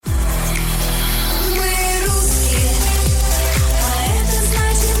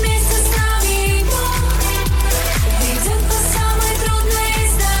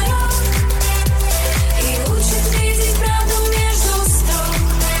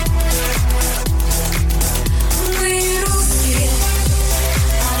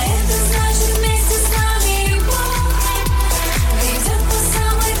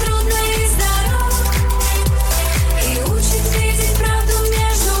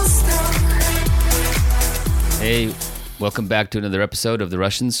Hey, welcome back to another episode of The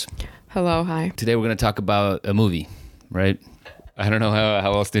Russians. Hello, hi. Today we're going to talk about a movie, right? I don't know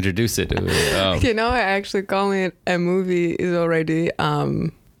how else to introduce it. Actually calling it a movie is already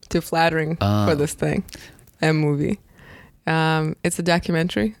too flattering for this thing. A movie. It's a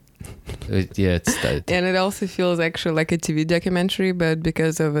documentary. It's that. And it also feels actually like a TV documentary, but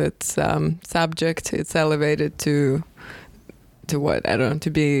because of its subject, it's elevated to what? I don't know, to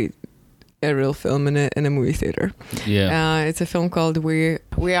be a real film in a movie theater. Yeah. It's a film called We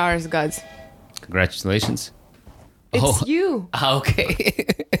Are As Gods. Congratulations. It's you. Okay.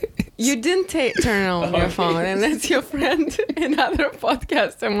 You didn't turn on your phone, and that's your friend, another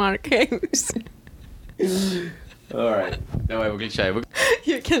podcaster, Mark Ames. All right. No, we're going to try.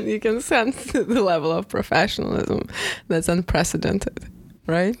 You can sense the level of professionalism that's unprecedented,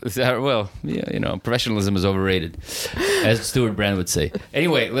 right? Well, yeah, professionalism is overrated, as Stuart Brand would say.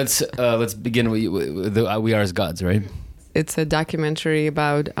 Anyway, let's begin with We Are As Gods, right? It's a documentary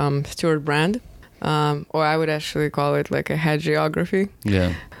about Stuart Brand, or I would actually call it like a hagiography.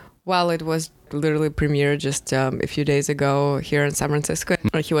 Yeah. Well, it was literally premiered just a few days ago here in San Francisco.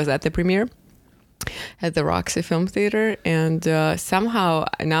 He was at the premiere at the Roxy Film Theater, and somehow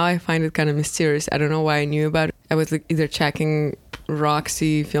now I find it kind of mysterious. I don't know why I knew about it. I was either checking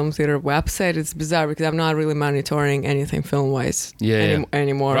Roxy Film Theater website. It's bizarre because I'm not really monitoring anything film-wise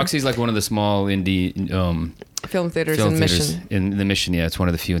anymore. Roxy's like one of the small indie film theaters in Mission. In the Mission, yeah. It's one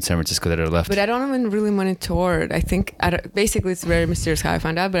of the few in San Francisco that are left. But I don't even really monitor it. I think, basically it's very mysterious how I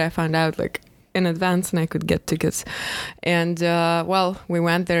found out, but I found out like in advance and I could get tickets. And we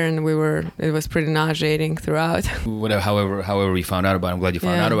went there and it was pretty nauseating throughout. However we found out about it, I'm glad you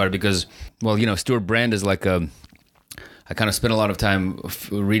found out about it because, Stuart Brand is like I kind of spent a lot of time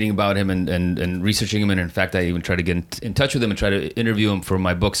reading about him and researching him. And in fact, I even tried to get in touch with him and try to interview him for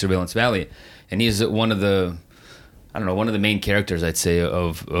my book, Surveillance Valley. And he's one of the main characters, I'd say,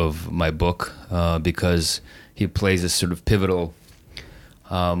 of my book because he plays this sort of pivotal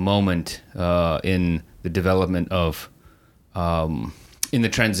moment in the development of, in the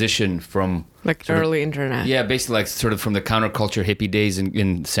transition from like early internet. Yeah, basically like sort of from the counterculture hippie days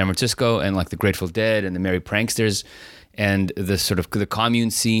in San Francisco and like the Grateful Dead and the Merry Pranksters and the sort of the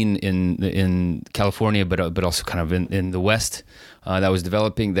commune scene in California, but also kind of in the West that was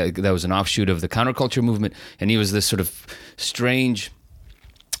developing. That was an offshoot of the counterculture movement, and he was this sort of strange,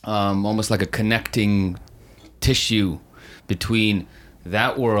 almost like a connecting tissue between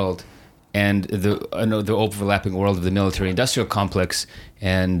that world and the overlapping world of the military-industrial complex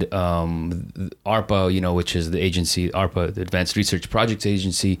and ARPA, which is the agency, ARPA, the Advanced Research Projects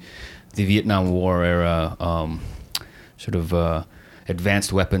Agency, the Vietnam War era sort of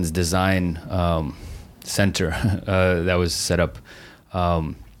advanced weapons design center that was set up,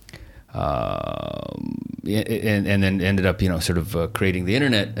 and then ended up, creating the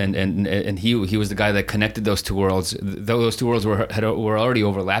internet, and he was the guy that connected those two worlds. Those two worlds were already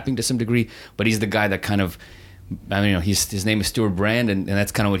overlapping to some degree, but he's the guy that kind of, his name is Stuart Brand, and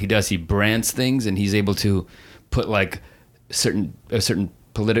that's kind of what he does. He brands things, and he's able to put like a certain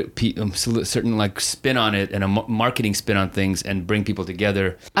certain like spin on it and a marketing spin on things and bring people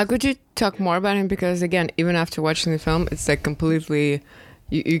together. Could you talk more about him? Because again, even after watching the film, it's like completely.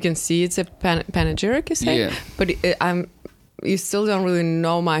 You can see it's a panegyric, you say, yeah. But you still don't really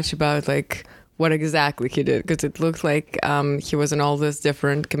know much about like what exactly he did, because it looked like he was in all these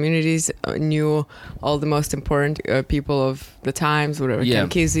different communities, knew all the most important people of the times, whatever, Ken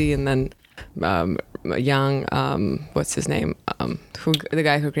Kesey, and then young, what's his name, the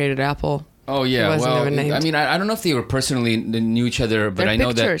guy who created Apple. Oh yeah, well, I don't know if they were personally knew each other, but I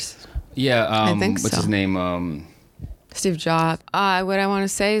know pictures. That. Yeah, I think what's his name? Steve Jobs. What I want to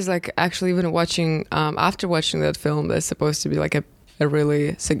say is like actually even watching after watching that film that's supposed to be like a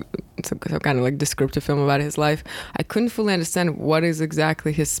really some kind of like descriptive film about his life, I couldn't fully understand what is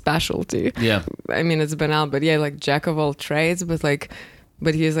exactly his specialty. Yeah. I mean, it's banal, but yeah, like jack of all trades, but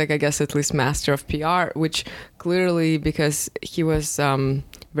he's like, I guess at least master of PR, which clearly, because he was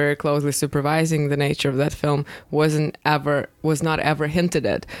very closely supervising the nature of that film, was not ever hinted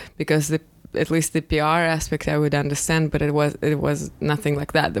at, because at least the PR aspect I would understand, but it was nothing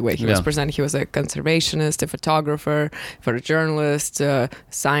like that. The way he was presented, he was a conservationist, a photographer, photojournalist,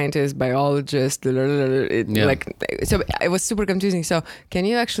 scientist, biologist. So it was super confusing. So can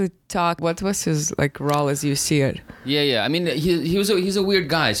you actually talk? What was his like role as you see it? Yeah. I mean, he's a weird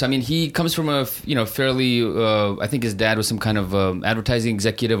guy. So I mean, he comes from a fairly. I think his dad was some kind of advertising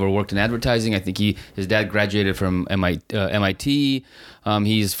executive or worked in advertising. I think his dad graduated from MIT.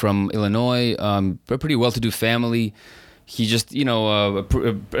 He's from Illinois, a pretty well-to-do family. he just, a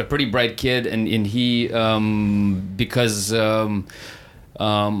pretty bright kid, and he, because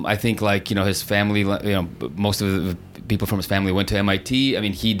I think, like, his family, most of the people from his family went to MIT. I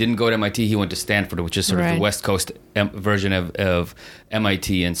mean, he didn't go to MIT. He went to Stanford, which is sort of the West Coast version of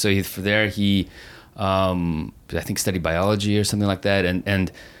MIT. And so he I think studied biology or something like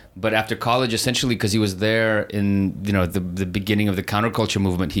that. But after college, essentially, because he was there in, the beginning of the counterculture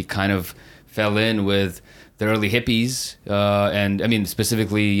movement, he kind of fell in with the early hippies, and I mean,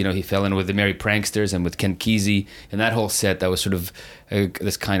 specifically, he fell in with the Merry Pranksters and with Ken Kesey and that whole set. That was sort of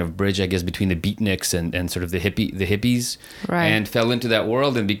this kind of bridge, I guess, between the beatniks and sort of the hippies, right. And fell into that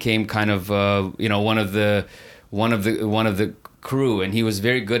world and became kind of one of the crew. And he was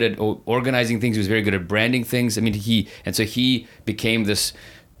very good at organizing things. He was very good at branding things. I mean, he became this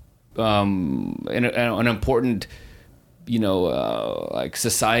an important, like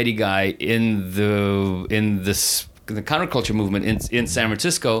society guy in the counterculture movement in San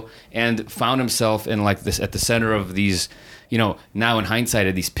Francisco, and found himself in like this at the center of these, now in hindsight,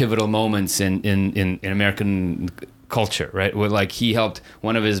 of these pivotal moments in American culture, right? Where like he helped,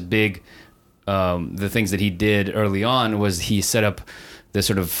 one of his big the things that he did early on was he set up the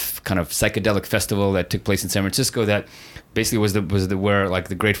sort of kind of psychedelic festival that took place in San Francisco that basically was the where like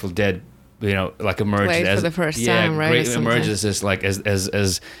the Grateful Dead, like emerged played as for the first time, right? Emerged as this like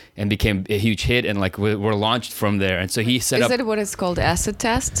as and became a huge hit, and like were launched from there. And so he set up. Is it what it's called, acid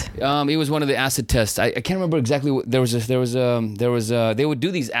test? It was one of the acid tests. I can't remember exactly what there was. They would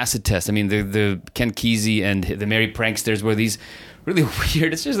do these acid tests. I mean, the Ken Kesey and the Merry Pranksters were these really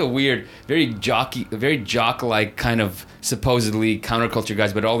weird. It's just a weird, very jock-like kind of supposedly counterculture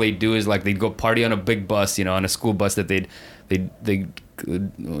guys. But all they do is like they'd go party on a big bus, on a school bus that they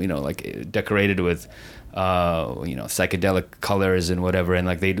like decorated with psychedelic colors and whatever, and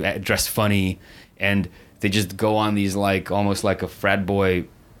like they dress funny, and they just go on these like almost like a frat boy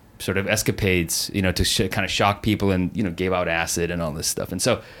sort of escapades, to kind of shock people, and gave out acid and all this stuff. And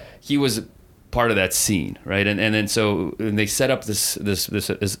so he was part of that scene, right? And then so they set up this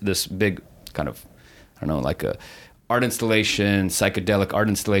big kind of, I don't know, like a art installation, psychedelic art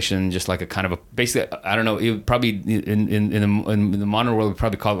installation, just like a kind of a basically, I don't know, it would probably in the modern world we'd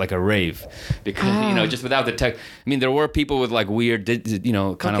probably call it like a rave, because just without the tech. I mean, there were people with like weird, kind of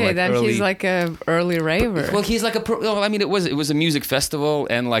like okay, then early, he's like a early raver. Well, he's like I mean, it was a music festival,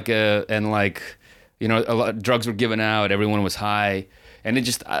 and a lot, drugs were given out, everyone was high. And it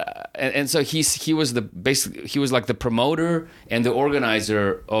just and so he was like the promoter and the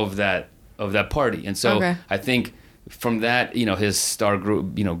organizer of that party. And so I think from that, his star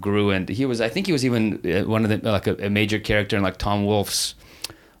grew, and I think he was even one of the like a major character in like Tom Wolfe's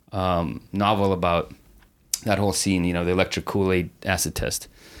novel about that whole scene, the electric Kool-Aid acid test.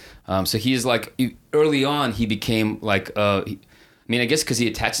 So he's like, early on he became like I mean, I guess because he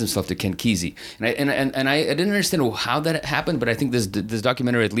attached himself to Ken Kesey, and I didn't understand how that happened, but I think this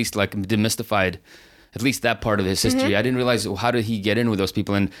documentary at least like demystified at least that part of his history. Mm-hmm. I didn't realize how did he get in with those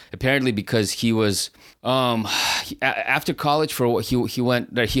people, and apparently because he was after college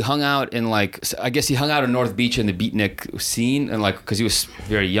he hung out in like, I guess he hung out in North Beach in the beatnik scene, and like because he was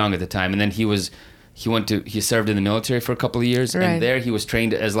very young at the time, and then he served in the military for a couple of years, right. And there he was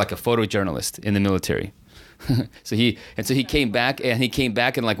trained as like a photojournalist in the military. So he came back,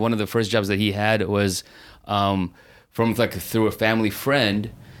 and like one of the first jobs that he had was from like through a family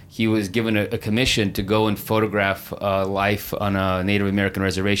friend. He was given a commission to go and photograph life on a Native American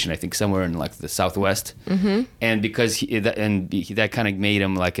reservation, I think somewhere in like the Southwest. Mm-hmm. And because that kind of made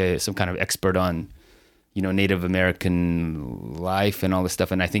him like some kind of expert on Native American life and all this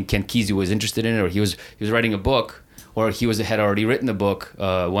stuff. And I think Ken Kesey was interested in it, or he was writing a book, or had already written a book,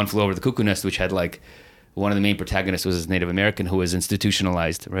 One Flew Over the Cuckoo Nest, which had like one of the main protagonists was this Native American who was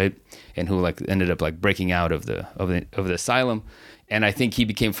institutionalized, right, and who like ended up like breaking out of the asylum. And I think he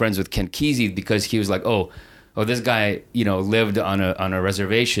became friends with Ken Kesey because he was like, oh, this guy lived on a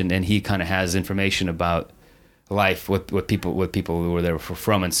reservation, and he kind of has information about life, what people who were there were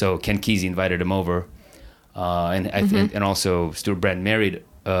from. And so Ken Kesey invited him over, and also Stuart Brand married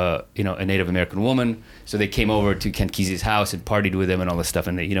a Native American woman, so they came over to Ken Kesey's house and partied with him and all this stuff,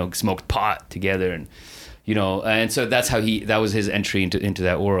 and they smoked pot together, and and so that's how that was his entry into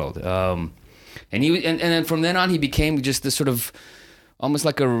that world. And then from then on he became just this sort of almost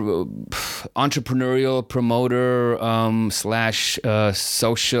like a entrepreneurial promoter /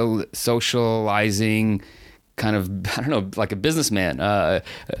 socializing kind of, I don't know, like a businessman. But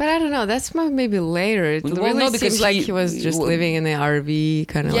I don't know. That's maybe later. It really no, because seems like he was just living in the RV,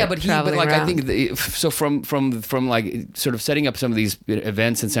 kind of traveling like around. I think so. From like sort of setting up some of these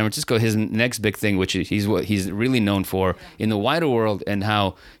events in San Francisco, his next big thing, which he's what he's really known for in the wider world, and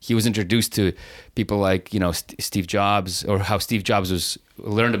how he was introduced to people like Steve Jobs, or how Steve Jobs was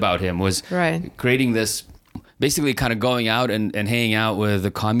learned about him, was creating this, basically kind of going out and hanging out with the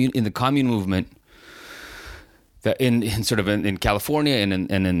commune movement. That in California and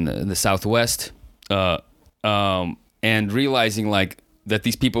in the Southwest, and realizing like that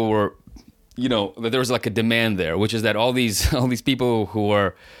these people were, that there was like a demand there, which is that all these people who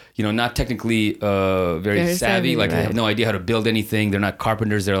are, not technically very savvy, like they have no idea how to build anything. They're not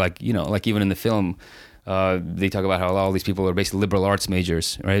carpenters. They're like, like even in the film, they talk about how all these people are basically liberal arts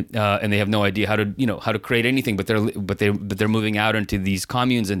majors, right? And they have no idea how to create anything, but they're moving out into these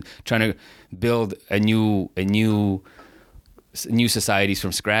communes and trying to build a new societies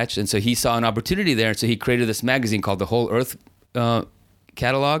from scratch. And so he saw an opportunity there, and so he created this magazine called the Whole Earth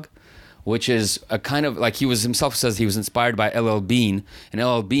Catalog, which is a kind of like, he was himself says he was inspired by L.L. Bean, and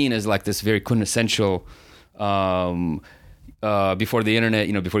L.L. Bean is like this very quintessential. Before the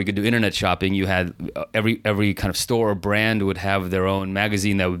internet, before you could do internet shopping, you had every kind of store or brand would have their own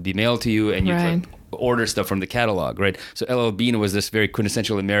magazine that would be mailed to you, and you could order stuff from the catalog, right? So LL Bean was this very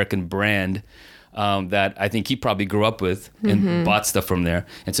quintessential American brand that I think he probably grew up with and bought stuff from there.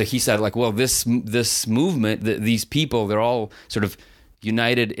 And so he said, like, well, this movement, these people, they're all sort of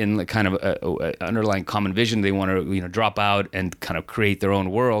united in like kind of a underlying common vision. They want to drop out and kind of create their own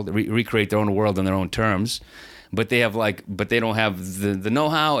world, recreate their own world on their own terms. But they don't have the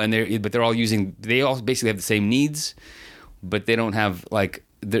know-how, but they're all they all basically have the same needs, but they don't have like.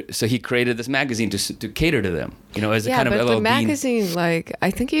 So he created this magazine to cater to them, as a kind of LL Bean. Yeah, but the magazine, like, I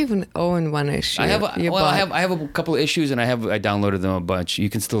think you even own one issue. I have a couple of issues, and I downloaded them a bunch.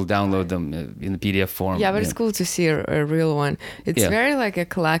 You can still download them in the PDF form. Yeah, but it's cool to see a real one. It's very like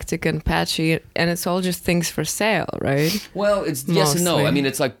eclectic and patchy, and it's all just things for sale, right? Well, it's mostly. Yes and no. I mean,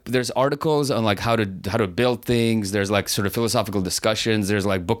 it's like there's articles on like how to build things. There's like sort of philosophical discussions. There's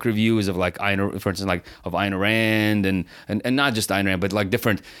like book reviews of like for instance, like of Ayn Rand and not just Ayn Rand, but like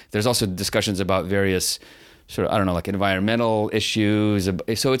different. There's also discussions about various sort of, I don't know, like environmental issues.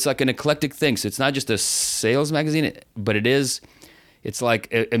 So it's like an eclectic thing. So it's not just a sales magazine, but it's like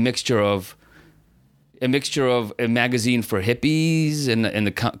a mixture of a magazine for hippies and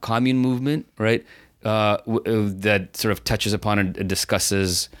the commune movement, right? That sort of touches upon and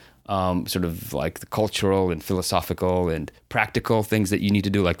discusses sort of like the cultural and philosophical and practical things that you need to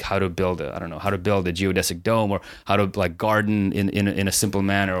do, like how to build a geodesic dome, or how to like garden in a simple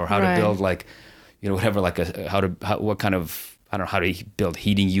manner, or how to build like, whatever, like what kind of, I don't know, how to build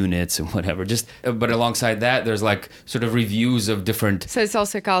heating units and whatever. But alongside that, there's like sort of reviews of different. So it's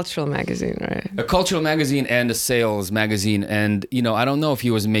also a cultural magazine, right? A cultural magazine and a sales magazine, and I don't know if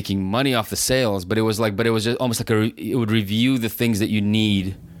he was making money off the sales, but it was just almost like it would review the things that you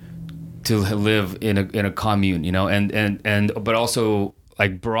need to live in a commune, but also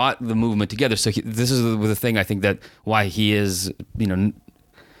like brought the movement together. So this is the thing, I think, that why he is, known,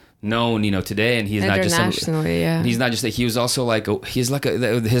 today, and he's not just internationally, yeah. He's not just that. He was also like his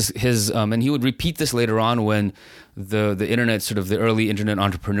and he would repeat this later on when the internet, sort of the early internet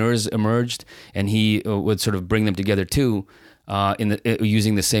entrepreneurs emerged, and he would sort of bring them together too.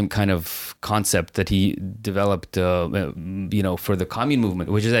 Using the same kind of concept that he developed, for the commune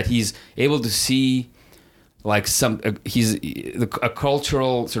movement, which is that he's able to see like a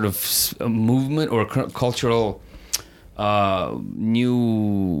cultural sort of movement or a cultural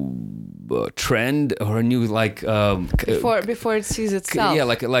new trend or a new like before it sees itself. Yeah,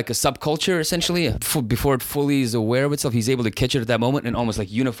 like a subculture essentially. Before it fully is aware of itself, he's able to catch it at that moment and almost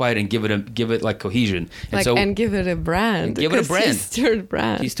like unify it and give it like cohesion. And give it a brand. Give it a brand. He's Stuart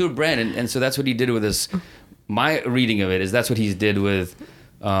Brand. He's Stuart Brand, and so that's what he did with this. My reading of it is that's what he did with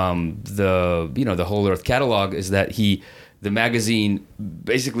the Whole Earth Catalog, is that the magazine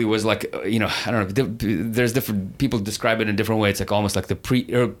basically was like, I don't know, there's different, people describe it in a different way. It's like almost like the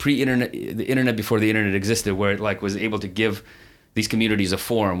pre-internet, the internet before the internet existed, where it like was able to give these communities a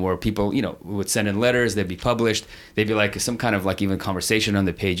forum where people, would send in letters, they'd be published, they'd be like some kind of like even conversation on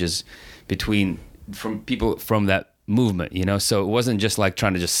the pages from people from that movement, so it wasn't just like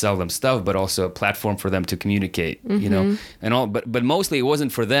trying to just sell them stuff, but also a platform for them to communicate, and all, but mostly it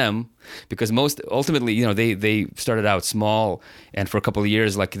wasn't for them, because ultimately, they started out small, and for a couple of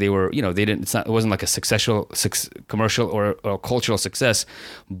years, like they were, it wasn't like a commercial or cultural success,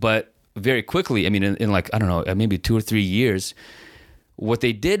 but very quickly, I mean, in like, I don't know, maybe 2 or 3 years, what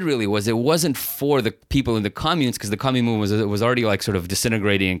they did really was it wasn't for the people in the communes, because the commune movement was already like sort of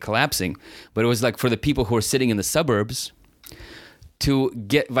disintegrating and collapsing, but it was like for the people who were sitting in the suburbs to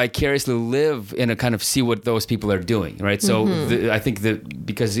get vicariously live and kind of see what those people are doing, right? So I think that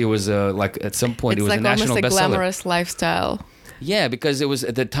because it was like at some point it was like a national almost a bestseller. glamorous lifestyle. Yeah, because it was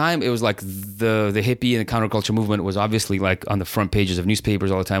at the time it was like the hippie and the counterculture movement was obviously like on the front pages of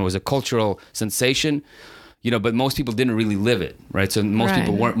newspapers all the time. It was a cultural sensation, but most people didn't really live it, right? So most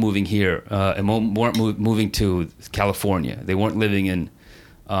people weren't moving here and weren't moving to California. They weren't living in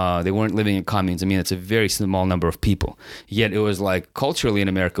communes. I mean, it's a very small number of people. Yet it was like culturally in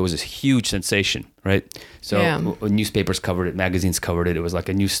America, it was this huge sensation, right? So newspapers covered it, magazines covered it. It was like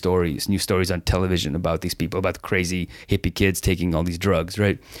a news stories on television about these people, about the crazy hippie kids taking all these drugs,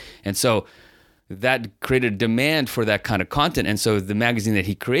 right? And so that created a demand for that kind of content. And so the magazine that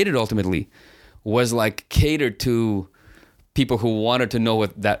he created ultimately was like catered to people who wanted to know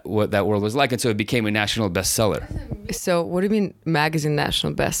what that world was like, and so it became a national bestseller. So, what do you mean, magazine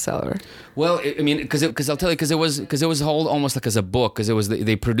national bestseller? Well, I mean, because I'll tell you, because it was held almost like as a book, because it was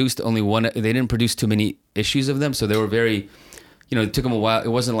they produced only one. They didn't produce too many issues of them, so they were very, it took them a while. It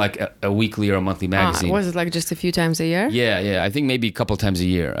wasn't like a weekly or a monthly magazine. Was it like just a few times a year? Yeah. I think maybe a couple times a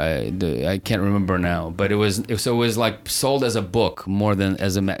year. I can't remember now, but it was like sold as a book more than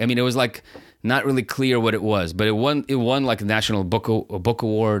as a. I mean, it was like not really clear what it was, but it won like a national book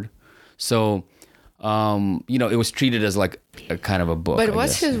award. So, it was treated as like a kind of a book. But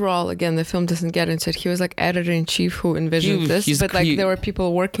what's his role? Again, the film doesn't get into it. He was like editor-in-chief who envisioned this, but like there were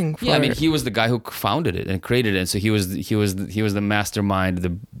people working for it. Yeah, I mean, he was the guy who founded it and created it, and so he was the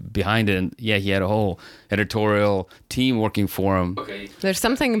mastermind behind it. And yeah, he had a whole editorial team working for him. Okay. There's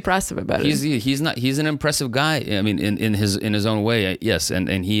something impressive about it. He's an impressive guy. I mean, in his own way, yes,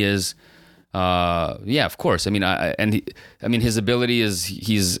 and he is. Yeah, of course. I mean, his ability is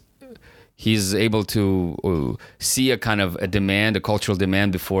he's able to see a kind of a demand, a cultural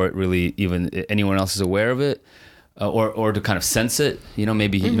demand before it really even anyone else is aware of it, or to kind of sense it.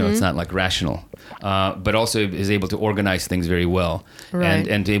 Maybe it's not like rational, but also is able to organize things very well, right.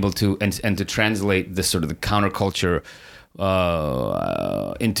 and able to and to translate this sort of the counterculture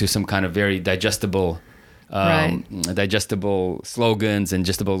into some kind of very digestible. Digestible slogans and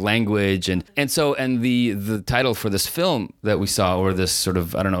digestible language, and the title for this film that we saw, or this sort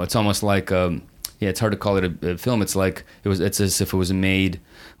of, I don't know, it's almost like it's hard to call it a film. It's like it's as if it was made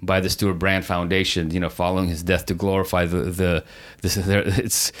by the Stuart Brand Foundation, following his death to glorify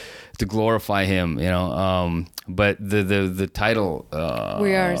it's to glorify him, but the title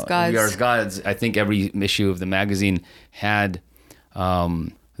We Are As Gods. We Are As Gods. I think every issue of the magazine had.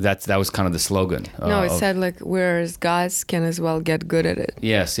 That was kind of the slogan. No, it said like, "Whereas gods can as well get good at it."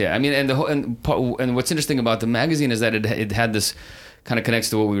 Yes, yeah. I mean, and what's interesting about the magazine is that it had this kind of connects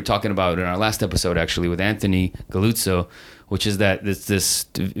to what we were talking about in our last episode, actually, with Anthony Galuzzo, which is that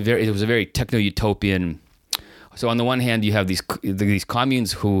it was a very techno-utopian. So on the one hand, you have these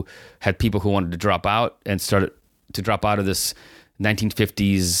communes who had people who wanted to drop out and started to drop out of this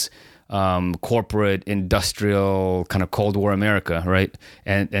 1950s. Corporate, industrial, kind of Cold War America, right?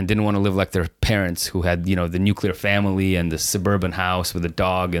 And didn't want to live like their parents, who had, the nuclear family and the suburban house with a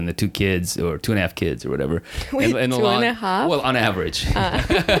dog and the 2 kids or 2.5 kids or whatever. Wait, and 2.5? Well, on average.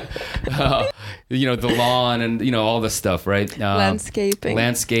 The lawn and, all the stuff, right? Landscaping,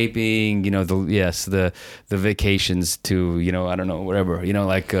 the vacations to, I don't know, wherever,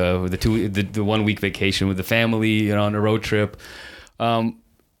 like the 1 week vacation with the family, on a road trip.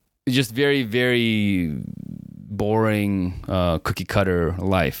 Just very, very boring cookie cutter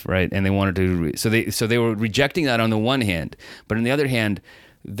life, right? And they wanted to, so they were rejecting that on the one hand, but on the other hand,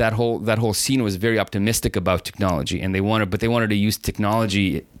 that whole scene was very optimistic about technology, and they wanted to use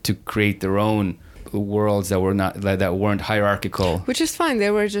technology to create their own worlds that weren't hierarchical. Which is fine.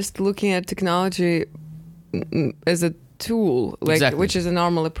 They were just looking at technology as a tool, Exactly. Which is a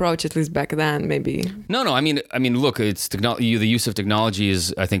normal approach, at least back then, maybe. No. I mean, look, it's technology. The use of technology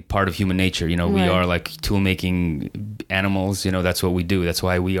is, I think, part of human nature. We Right. are like tool-making animals. That's what we do. That's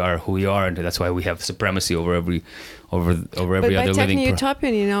why we are who we are, and that's why we have supremacy over every other living. But by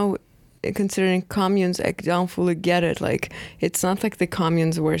techno-utopian, considering communes, I don't fully get it. Like, it's not like the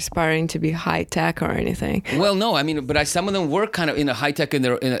communes were aspiring to be high tech or anything. Well, no, I mean, but some of them were kind of in a high tech, in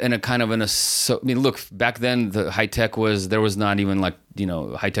a kind of look, back then the high tech there was not even like,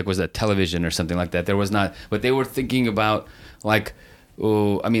 high tech was a television or something like that. There was not, but they were thinking about like,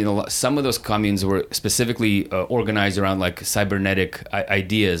 some of those communes were specifically organized around like cybernetic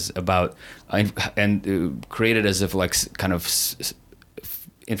ideas about, and created as if like kind of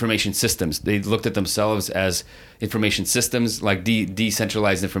information systems. They looked at themselves as information systems, like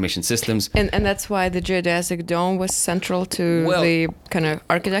decentralized information systems. And that's why the geodesic dome was central to the kind of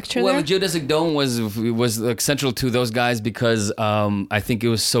architecture Well, there? the geodesic dome was like central to those guys because I think it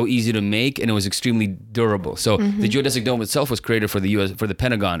was so easy to make and it was extremely durable. So the geodesic dome itself was created for the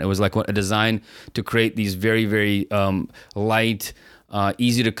Pentagon. It was like a design to create these very, very light,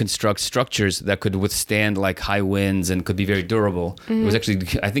 easy to construct structures that could withstand like high winds and could be very durable. It was actually,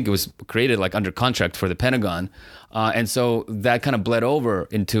 I think it was created like under contract for the Pentagon. And so that kind of bled over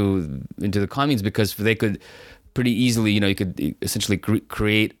into the communes because they could pretty easily, you could essentially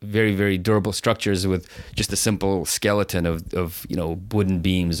create very, very durable structures with just a simple skeleton of wooden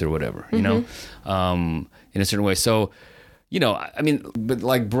beams or whatever, in a certain way. So, I mean, but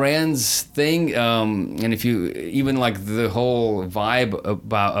like Brand's thing, and if you even like the whole vibe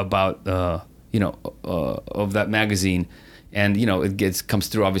about of that magazine, and it comes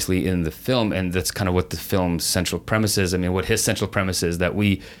through obviously in the film, and that's kind of what the film's central premise is. I mean, what his central premise is that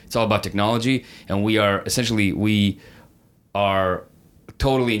it's all about technology, and we are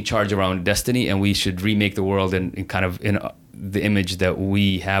totally in charge of our own destiny, and we should remake the world in kind of in the image that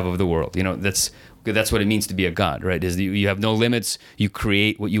we have of the world. That's what it means to be a god, right? Is you have no limits. You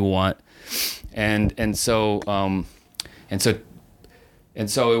create what you want, and so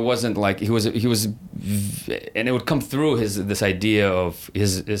it wasn't like he was, and it would come through this idea of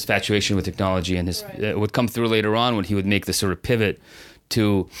his infatuation with technology, and it would come through later on when he would make this sort of pivot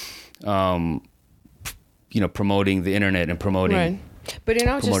to, promoting the internet and promoting. Right. But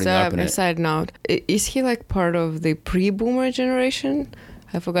just a side note, is he like part of the pre-boomer generation?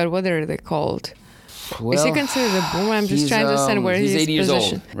 I forgot what they're called. Well, is he considered a boomer? I'm just trying to understand where he's 80 years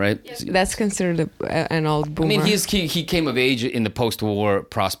positioned. old, right? That's considered an old boomer. I mean, he came of age in the post-war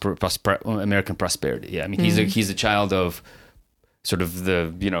American prosperity. Yeah, I mean, he's a child of sort of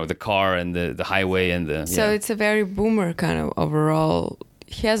the car and the highway and the. So it's a very boomer kind of overall.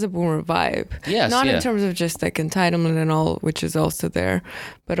 He has a boomer vibe. Yes, not in terms of just like entitlement and all, which is also there,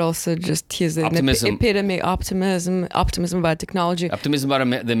 but also just his epitome optimism about technology, optimism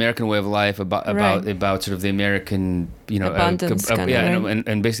about the American way of life, about sort of the American abundance,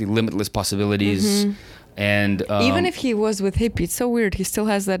 and basically limitless possibilities. And even if he was with hippie, it's so weird. He still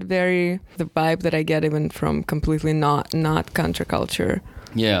has that the vibe that I get even from completely not counterculture.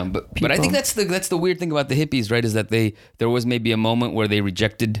 Yeah, but I think that's the weird thing about the hippies, right? Is that there was maybe a moment where they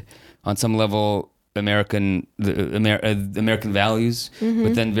rejected, on some level, American values,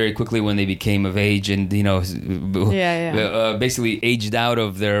 but then very quickly when they became of age and basically aged out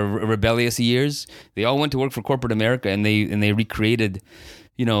of their rebellious years, they all went to work for corporate America, and they recreated,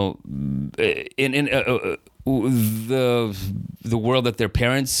 the world that their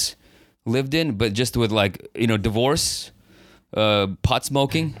parents lived in, but just with like divorce. Pot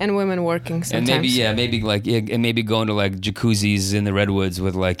smoking and women working sometimes. And maybe going to like jacuzzis in the redwoods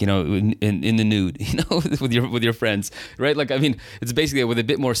with like in the nude, with your friends, right? Like I mean, it's basically with a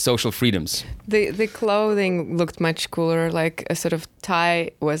bit more social freedoms. The clothing looked much cooler. Like a sort of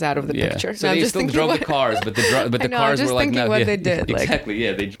tie was out of the picture. So they still drove the cars, but the cars were like what they did. Exactly.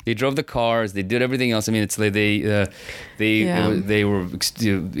 Yeah, they drove the cars. They did everything else. I mean, it's like they were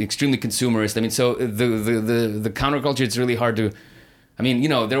extremely consumerist. I mean, so the counterculture. It's really hard to. I mean,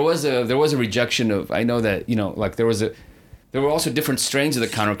 there was a rejection of. I know that like there were also different strains of the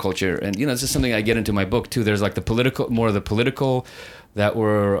counterculture, and this is something I get into my book too. There's like more of the political that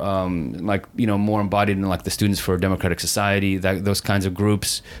were more embodied in like the Students for a Democratic Society, those kinds of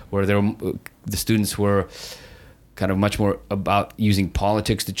groups where the students were kind of much more about using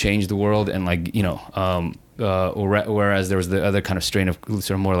politics to change the world, and like whereas there was the other kind of strain of sort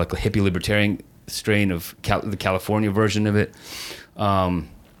of more like a hippie libertarian strain of the California version of it,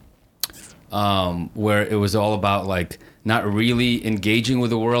 where it was all about like not really engaging with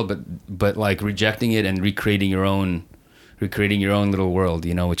the world, but like rejecting it and recreating your own little world,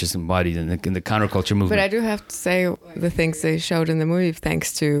 which is embodied in the counterculture movement. But I do have to say the things they showed in the movie,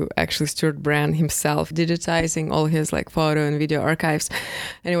 thanks to actually Stuart Brand himself digitizing all his like photo and video archives.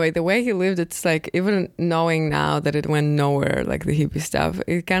 Anyway, the way he lived, it's like even knowing now that it went nowhere, like the hippie stuff,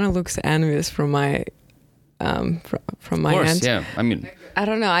 it kind of looks envious from my from my end. Yeah, I mean, I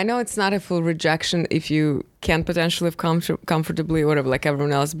don't know. I know it's not a full rejection if you can potentially live comfortably or whatever, like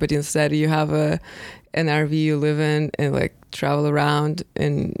everyone else, but instead you have an RV you live in and like travel around,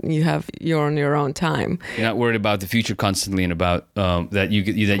 and you're on your own time. You're not worried about the future constantly, and about that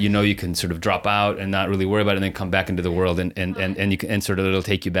you can sort of drop out and not really worry about it, and then come back into the world, and you can, and sort of it'll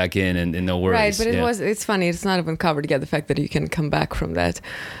take you back in, and no worries. Right, but it's funny. It's not even covered yet, the fact that you can come back from that.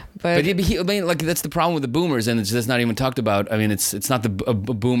 But I mean, like that's the problem with the boomers, and it's just not even talked about. I mean, it's not the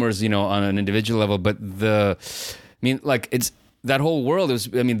boomers, on an individual level, but like it's that whole world.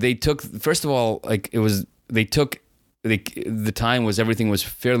 They took, first of all, like the time was, everything was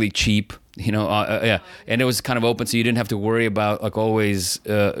fairly cheap, and it was kind of open, so you didn't have to worry about like always.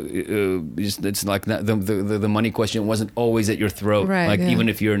 It's like the money question wasn't always at your throat, right, like yeah. even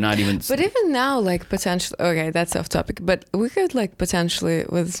if you're not even. But even now, like potentially, okay, that's off topic. But we could like potentially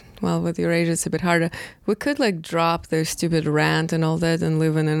with your age, it's a bit harder. We could like drop the stupid rent and all that and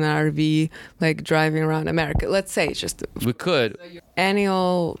live in an RV, like driving around America. Let's say just we could.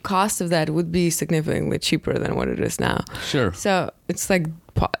 Annual cost of that would be significantly cheaper than what it is now. Sure. So it's like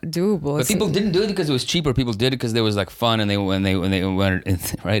doable. But people didn't do it because it was cheaper. People did it because it was like fun, and they went,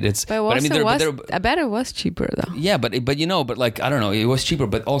 right? I bet it was cheaper though. Yeah, but like I don't know, it was cheaper,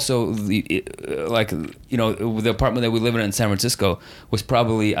 but also the apartment that we live in San Francisco was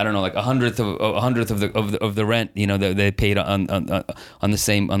probably, I don't know, like a hundredth of the rent, that they paid on the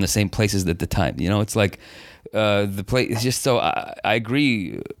same places at the time. It's like the place. It's just so I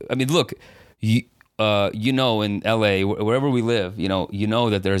agree. I mean, look, in LA, wherever we live,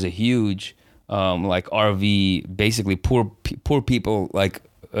 that there's a huge like RV, basically poor people like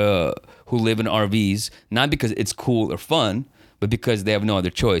who live in RVs, not because it's cool or fun, but because they have no other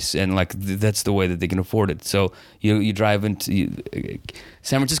choice, and like that's the way that they can afford it. So you drive into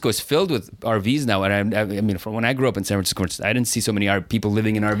San Francisco is filled with RVs now, and I mean, from when I grew up in San Francisco, I didn't see so many people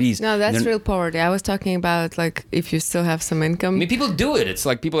living in RVs. No, that's real poverty. I was talking about like if you still have some income. I mean, people do it. It's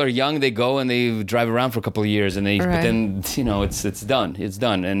like people are young, they go and they drive around for a couple of years, and but then it's done. It's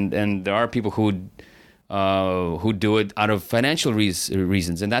done, and there are people who do it out of financial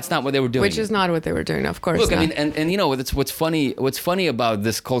reasons, and that's not what they were doing. Which is not what they were doing, of course. Look, not. I mean, and what's funny about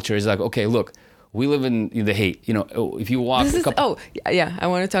this culture is like, okay, look, we live in the hate. If you walk I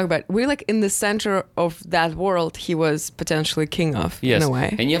want to talk about, we're like in the center of that world he was potentially king of, yes. in a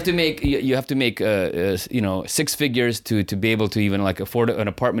way. And you have to make 6 figures to be able to even like afford an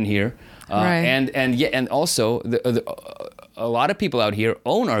apartment here. Right. And also a lot of people out here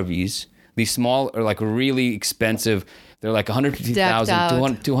own RVs. These small or like really expensive, they're like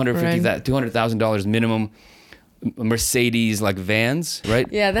 $150,000, $200,000 minimum Mercedes like vans, right?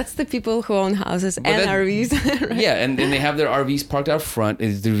 Yeah, that's the people who own houses and RVs. Right? Yeah, and they have their RVs parked out front.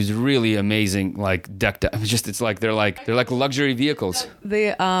 It was really amazing, like decked out. It's like they're like luxury vehicles.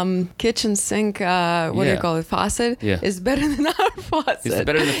 The kitchen sink, what do you call it, faucet, is better than our faucet. It's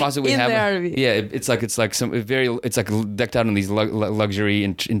better than the faucet we have. In the RV. Yeah, it's like decked out in these luxury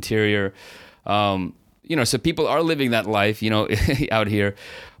interior. So people are living that life, out here.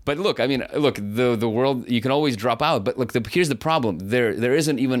 But look, I mean, the world, you can always drop out. But look, here's the problem. There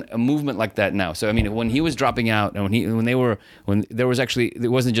isn't even a movement like that now. So I mean, when he was dropping out, and when there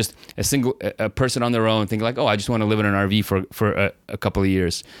wasn't just a single person on their own thinking like, oh, I just want to live in an RV for a couple of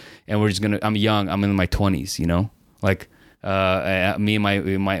years, and I'm young, I'm in my 20s, like. Me and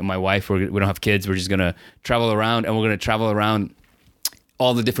my wife, we don't have kids. We're just gonna travel around, and we're gonna travel around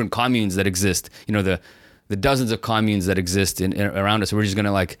all the different communes that exist. The dozens of communes that exist around us. We're just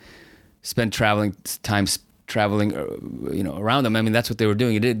gonna like spend time traveling, around them. I mean, that's what they were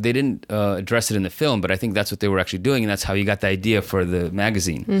doing. They didn't address it in the film, but I think that's what they were actually doing, and that's how you got the idea for the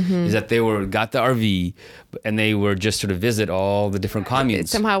magazine. Mm-hmm. Is that they got the RV, and they were just sort of visit all the different communes. It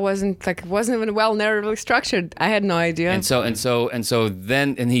somehow wasn't even well narratively structured. I had no idea. And so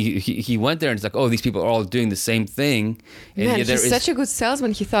then he went there, and it's like, oh, these people are all doing the same thing. And Man, he's such a good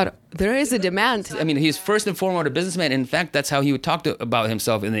salesman. He thought there is a demand. I mean, he's first and foremost a businessman. In fact, that's how he would talk about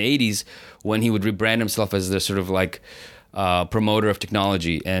himself in the 80s, when he would rebrand himself as the sort of like promoter of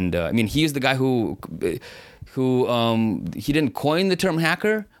technology. And I mean, he's the guy who he didn't coin the term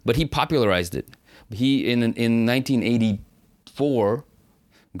hacker, but he popularized it. He in 1984,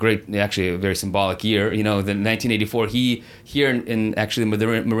 actually a very symbolic year, the 1984, he here in actually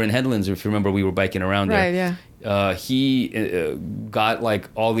Marin Headlands, if you remember, we were biking around there. Right, yeah. He got like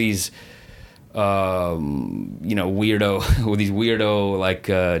all these weirdo like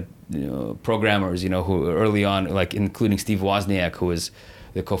programmers, who early on, like including Steve Wozniak, who was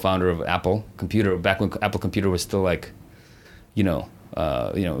the co-founder of Apple Computer, back when Apple Computer was still like, it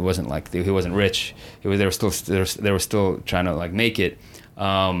wasn't like he wasn't rich. They were still trying to like make it.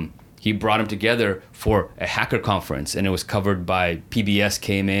 he brought them together for a hacker conference, and it was covered by PBS.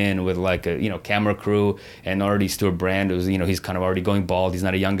 Came in with like a camera crew, and already Stuart Brand was he's kind of already going bald. He's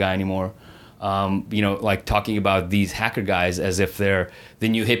not a young guy anymore. Like talking about these hacker guys as if they're the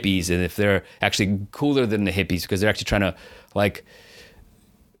new hippies, and if they're actually cooler than the hippies because they're actually trying to like.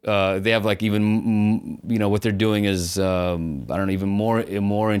 They have like even what they're doing is I don't know, even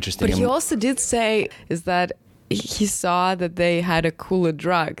more interesting. But he also did say is that he saw that they had a cooler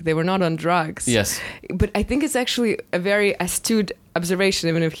drug. They were not on drugs. Yes. But I think it's actually a very astute observation,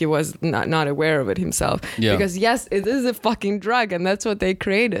 even if he was not aware of it himself. Yeah. Because yes, it is a fucking drug, and that's what they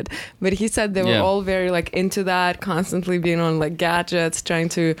created. But he said they were all very like into that, constantly being on like gadgets, trying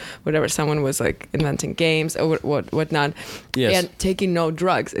to whatever. Someone was like inventing games or whatnot, yes. and taking no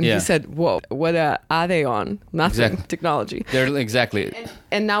drugs. And he said, "Whoa, what are they on? Nothing. Exactly. Technology." They're exactly.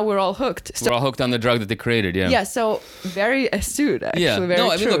 And now we're all hooked. We're all hooked on the drug that they created. Yeah. Yeah. So very astute. Actually, yeah. Very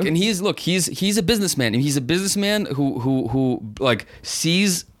no, I mean, true. look, and he's a businessman, and he's a businessman who like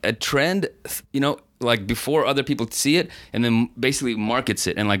sees a trend, like before other people see it, and then basically markets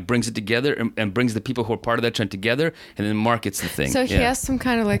it and like brings it together and brings the people who are part of that trend together, and then markets the thing. So he has some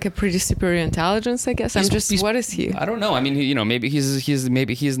kind of like a pretty superior intelligence, I guess. What is he? I don't know. I mean, maybe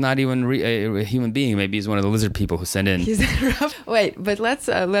he's not even a human being. Maybe he's one of the lizard people who send in. Wait, but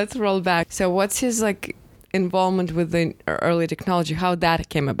let's roll back. So what's his like involvement with the early technology, how that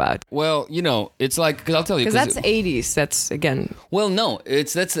came about? Well, it's like, because I'll tell you, because that's 80s. That's again. Well, no,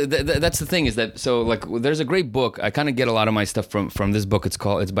 that's the thing is that, so like there's a great book. I kind of get a lot of my stuff from this book. It's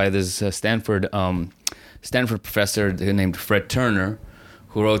by this Stanford professor named Fred Turner,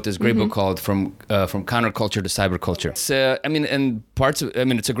 who wrote this great book called From Counterculture to Cyberculture. It's,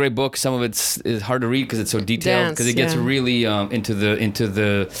 it's a great book. Some of is hard to read because it's so detailed, because it gets really into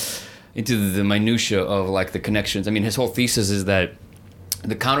the minutia of like the connections. I mean, his whole thesis is that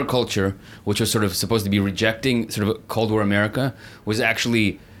the counterculture, which was sort of supposed to be rejecting sort of Cold War America, was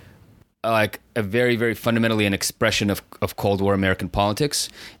actually like a very, very fundamentally an expression of Cold War American politics,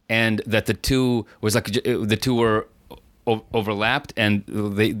 and that the two were overlapped, and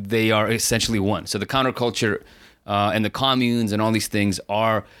they are essentially one. So the counterculture and the communes and all these things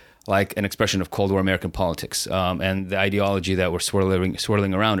are like an expression of Cold War American politics, and the ideology that we're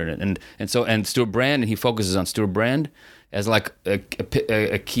swirling around in it, and Stuart Brand, and he focuses on Stuart Brand as like a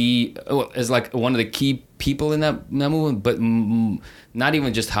key, as like one of the key people in that movement, but not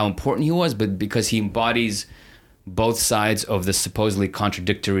even just how important he was, but because he embodies both sides of the supposedly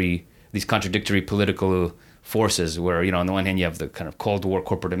contradictory political forces, where on the one hand you have the kind of Cold War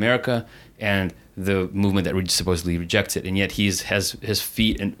corporate America and the movement that supposedly rejects it, and yet has his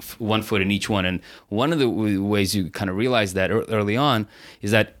feet and one foot in each one. And one of the ways you kind of realize that early on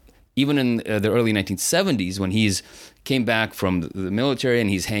is that even in the early 1970s, when he's came back from the military and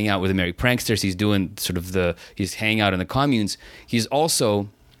he's hanging out with the Merry Pranksters, he's doing he's hanging out in the communes. He's also,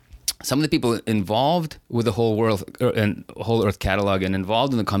 some of the people involved with the whole Earth catalog and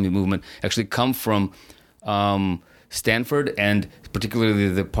involved in the commune movement actually come from Stanford, and particularly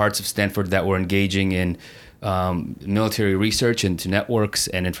the parts of Stanford that were engaging in military research into networks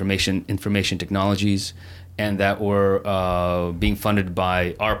and information technologies, and that were being funded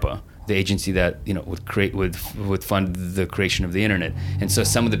by ARPA, the agency that would fund the creation of the internet. And so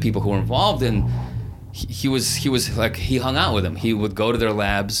some of the people who were involved in, he hung out with them. He would go to their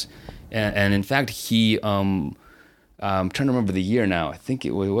labs, and in fact he. I'm trying to remember the year now. I think it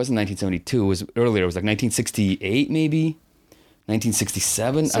wasn't 1972. It was earlier. It was like 1968, maybe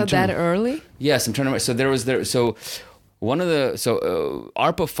 1967. So that early? Yes, I'm trying to remember. So one of the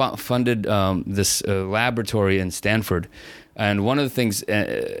ARPA funded this laboratory in Stanford, and one of the things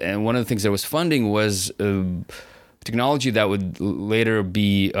that was funding was technology that would later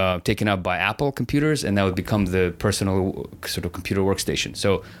be taken up by Apple computers, and that would become the personal sort of computer workstation.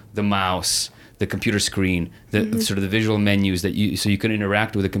 So the mouse, the computer screen, the sort of the visual menus so you can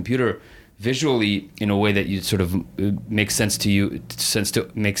interact with a computer visually in a way that you sort of makes sense to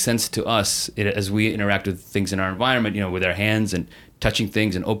us as we interact with things in our environment, with our hands and touching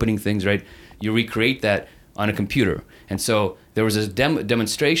things and opening things, right? You recreate that on a computer. And so there was a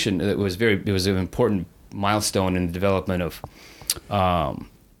demonstration that was an important milestone in the development of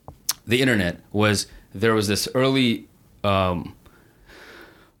the internet. There was this early kind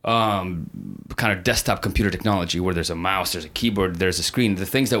of desktop computer technology where there's a mouse, there's a keyboard, there's a screen, the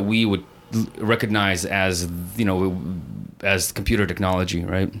things that we would recognize as as computer technology,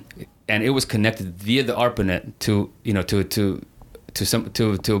 right? And it was connected via the ARPANET to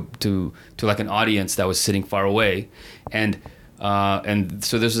like an audience that was sitting far away, and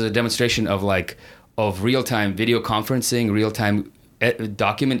so this was a demonstration of real-time video conferencing, real-time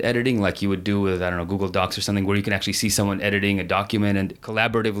document editing like you would do with, I don't know, Google Docs or something, where you can actually see someone editing a document and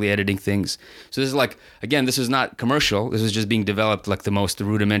collaboratively editing things. So this is like, again, this is not commercial. This is just being developed like the most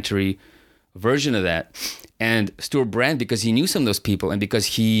rudimentary version of that. And Stuart Brand, because he knew some of those people, and because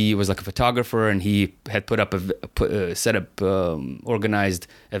he was like a photographer, and he had set up organized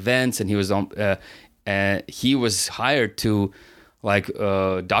events, and he was hired to like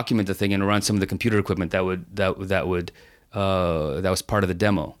document the thing and run some of the computer equipment that was part of the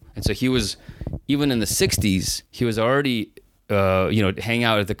demo. And so he was, even in the 60s, he was already hanging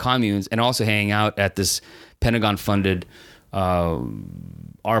out at the communes and also hanging out at this Pentagon-funded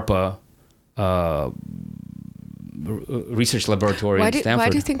ARPA research laboratory in Stanford. Why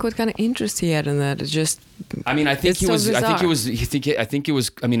do you think, what kind of interest he had in that? It's just, I mean, I think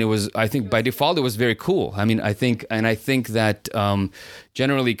by default it was very cool. I mean, I think that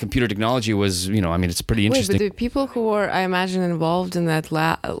generally computer technology was, it's pretty interesting. Wait, but the people who were, I imagine, involved in that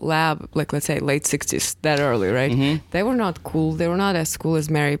lab, like let's say late 60s, that early, right? Mm-hmm. They were not cool. They were not as cool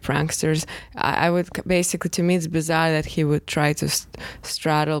as Merry Pranksters. I would basically, to me, it's bizarre that he would try to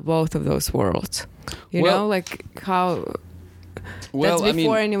straddle both of those worlds. You know, like how. Well, that's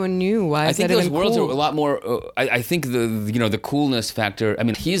before anyone knew. Why is that even cool? I think those worlds are a lot more. I think the coolness factor. I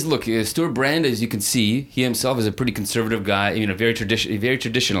mean, Stuart Brand, as you can see, he himself is a pretty conservative guy. Very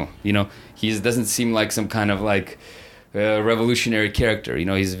traditional. He doesn't seem like some kind of like revolutionary character.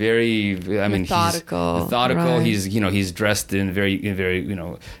 He's very. Methodical. He's methodical. Right. He's dressed in very.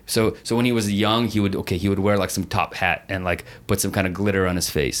 So when he was young, he would wear like some top hat and like put some kind of glitter on his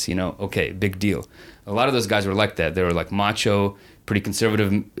face. Okay, big deal. A lot of those guys were like that. They were like macho, pretty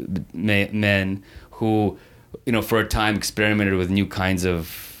conservative men who, for a time experimented with new kinds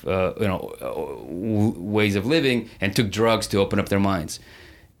of, ways of living and took drugs to open up their minds.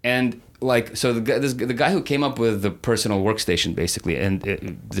 And the guy who came up with the personal workstation, basically, and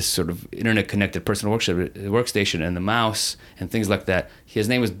this sort of internet-connected personal workstation and the mouse and things like that, his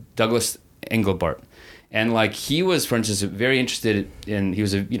name was Douglas Engelbart. And he was, for instance, very interested in, he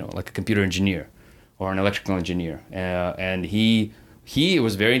was a computer engineer or an electrical engineer. And he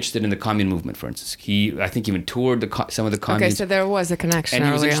was very interested in the commune movement, for instance. I think even toured some of the communes. Okay, so there was a connection. And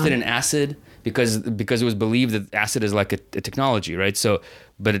he was interested in acid because it was believed that acid is like a technology, right? So,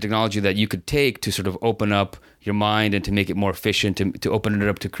 but a technology that you could take to sort of open up your mind and to make it more efficient, to open it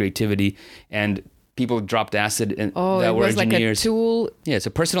up to creativity. And people dropped acid and that were engineers. Like a tool. Yeah, it's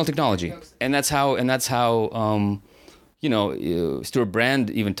a personal technology. And that's how Stuart Brand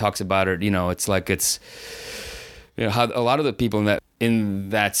even talks about it. It's like how a lot of the people in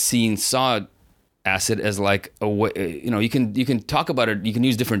that scene saw acid as like a way. You can talk about it. You can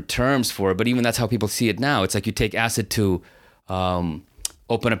use different terms for it, but even that's how people see it now. It's like you take acid to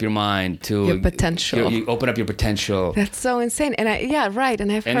open up your mind, to your potential. You open up your potential. That's so insane. And right. And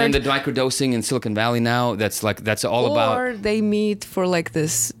I've heard. And then the microdosing in Silicon Valley now. That's all about. Or they meet for like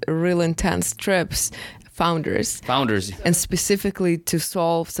this real intense trips. Founders, and specifically to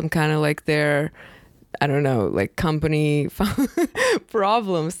solve some kind of like their, I don't know, like company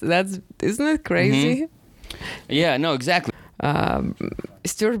problems. Isn't it crazy? Mm-hmm. Yeah, no, exactly.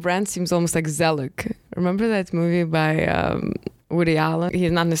 Stuart Brand seems almost like Zelig. Remember that movie by Woody Allen?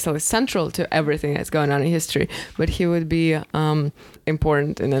 He's not necessarily central to everything that's going on in history, but he would be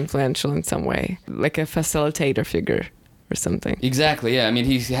important and influential in some way, like a facilitator figure. Or something. Exactly. Yeah. I mean,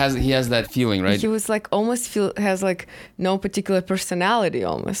 he has that feeling, right? He was like has like no particular personality,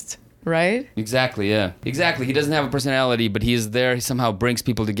 almost, right? Exactly. Yeah. Exactly. He doesn't have a personality, but he is there. He somehow brings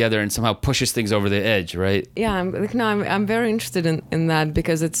people together and somehow pushes things over the edge, right? Yeah. I'm very interested in that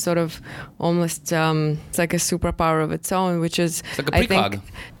because it's sort of almost it's like a superpower of its own, which is it's like a precog.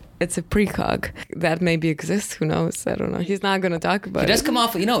 It's a precog that maybe exists. Who knows? I don't know. He's not going to talk about it. He does come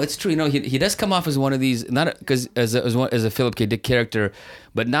off. It's true. He does come off as one of these, not because as a Philip K. Dick character,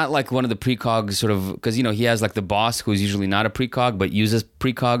 but not like one of the precogs. Sort of because he has like the boss who's usually not a precog but uses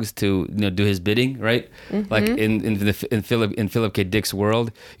precogs to do his bidding, right? Mm-hmm. Like in Philip K. Dick's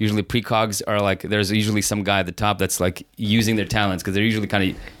world, usually precogs are like there's usually some guy at the top that's like using their talents because they're usually kind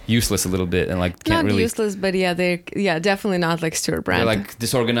of useless a little bit and like can't not really useless, but they're definitely not like Stuart Brand. They're like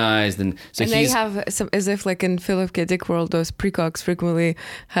disorganized and so they have some, as if like in Philip K. Dick world, those precogs frequently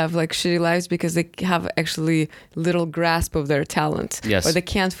have like shitty lives because they have actually little grasp of their talent. Yes. Or they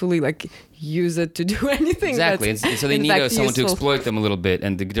can't fully like use it to do anything. Exactly. And so they need someone to exploit them a little bit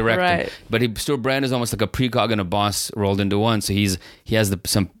and to direct them. But Stuart Brand is almost like a precog and a boss rolled into one. So he has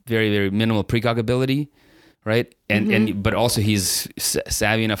some very, very minimal precog ability, right? And but also he's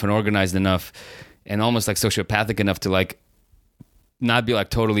savvy enough and organized enough and almost like sociopathic enough to like not be like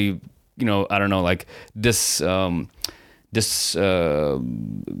totally, I don't know, like I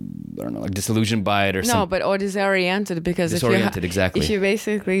don't know, like disillusioned by it or No, something. but or disoriented, because Disoriented, exactly. if you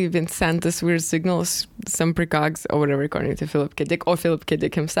basically been sent this weird signals, some precogs or whatever, according to Philip K. Dick or Philip K.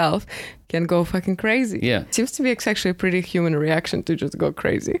 Dick himself, can go fucking crazy. Yeah. It seems to be actually a pretty human reaction to just go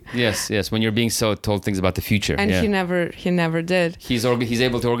crazy. Yes, when you're being so told things about the future. And yeah. he never did. He's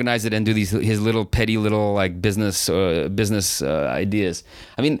able to organize it and do his little petty little like business ideas.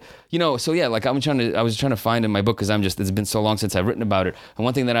 I mean, you know, so yeah, like I was trying to find in my book, because it's been so long since I've written about it. And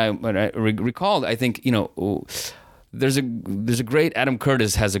one thing that I recalled, I think, you know, there's a great Adam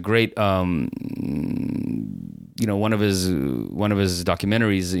Curtis has a great you know, one of his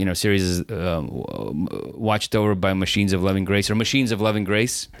documentaries, you know, series is Watched Over by Machines of Loving Grace, or Machines of Loving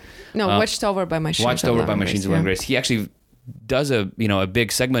Grace. No, Watched Over by Machines. Watched Over by Machines of Loving Grace. He actually does a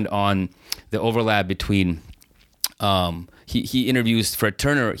big segment on the overlap between. He interviews Fred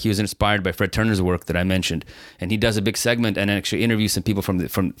Turner. He was inspired by Fred Turner's work that I mentioned, and he does a big segment and actually interviews some people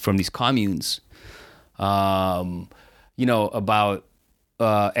from these communes. You know, about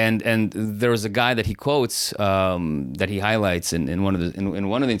and there was a guy that he quotes that he highlights in one of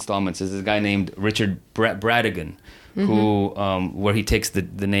the installments is this guy named Richard Brautigan, who where he takes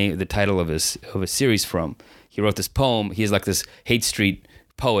the title of his series from. He wrote this poem. He's like this Haight Street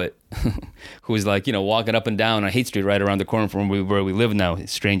poet who's like, you know, walking up and down on Haight Street right around the corner from where we live now,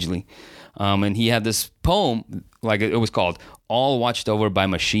 strangely. And he had this poem, like it was called All Watched Over by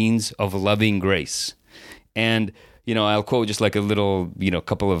Machines of Loving Grace. And, you know, I'll quote just like a little, you know,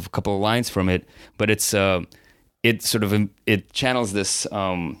 couple of lines from it, but it channels this,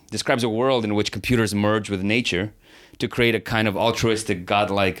 describes a world in which computers merge with nature to create a kind of altruistic,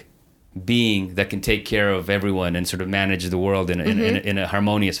 godlike being that can take care of everyone and sort of manage the world in a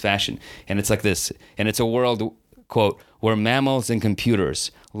harmonious fashion. And it's like this, and it's a world, quote, where mammals and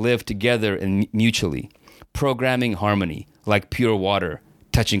computers live together and mutually, programming harmony like pure water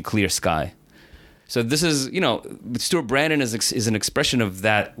touching clear sky. So this is, you know, Stuart Brandon is an expression of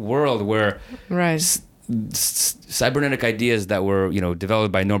that world where cybernetic ideas that were, you know,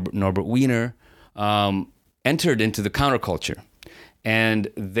 developed by Norbert Wiener entered into the counterculture. And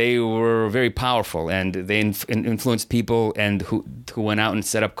they were very powerful, and they influenced people, and who went out and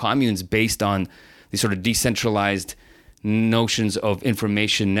set up communes based on these sort of decentralized notions of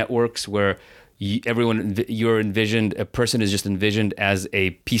information networks, where a person is just envisioned as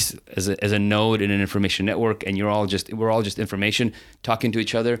a piece, as a node in an information network, and we're all just information talking to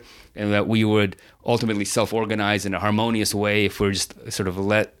each other, and that we would ultimately self-organize in a harmonious way if we're just sort of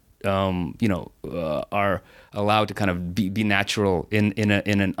let are allowed to kind of be natural in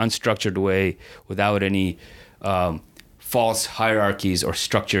an unstructured way without any false hierarchies or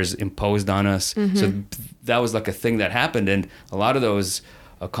structures imposed on us. So that was like a thing that happened, and a lot of those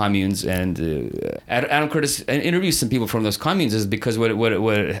communes, and Adam Curtis interviews some people from those communes, is because what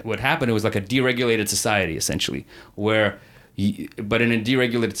happened, it was like a deregulated society essentially, but in a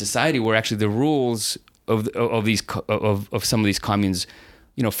deregulated society where actually the rules of some of these communes,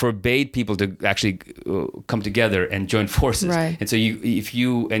 you know, forbade people to actually come together and join forces. Right. And so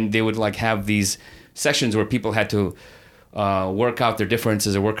they would like have these sessions where people had to work out their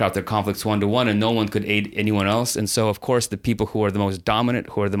differences or work out their conflicts one-to-one, and no one could aid anyone else. And so, of course, the people who are the most dominant,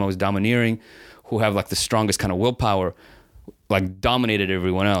 who are the most domineering, who have like the strongest kind of willpower, like dominated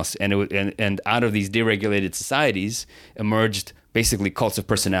everyone else. And out of these deregulated societies emerged basically cults of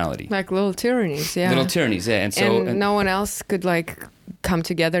personality. Like little tyrannies, yeah. Little tyrannies, yeah. And so no one else could like come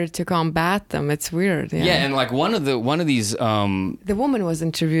together to combat them. It's weird. Yeah, yeah, and like one of these the woman was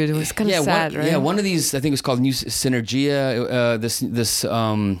interviewed. It was kind of sad, right? Yeah, one of these, I think it was called New Synergia. This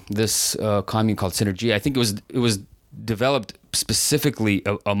commune called Synergia. I think it was developed specifically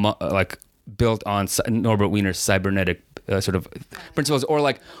like built on Norbert Wiener's cybernetic sort of principles, or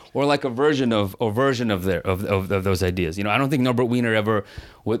like a version of those ideas. You know, I don't think Norbert Wiener ever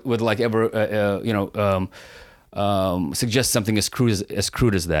would like ever suggest something as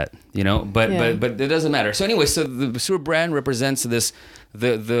crude as that, you know, but it doesn't matter. So anyway, so the Stuart Brand represents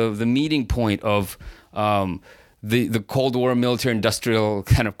the meeting point of the Cold War military industrial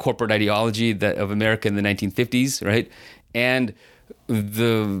kind of corporate ideology of America in the 1950s, right? And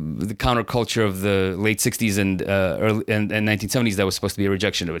the counterculture of the late 60s and early and 1970s that was supposed to be a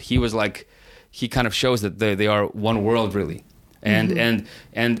rejection of it. He kind of shows that they are one world really. And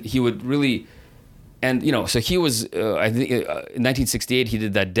he would really. And, you know, so he was, I think in 1968, he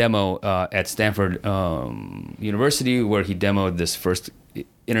did that demo at Stanford University where he demoed this first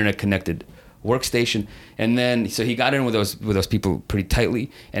internet-connected workstation. And then, so he got in with those people pretty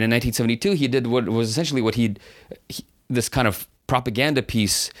tightly. And in 1972, he did what was essentially this kind of propaganda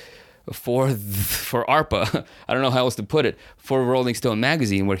piece for ARPA. I don't know how else to put it, for Rolling Stone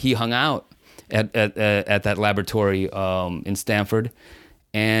magazine, where he hung out at that laboratory in Stanford,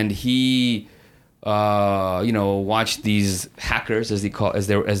 and he watched these hackers, as they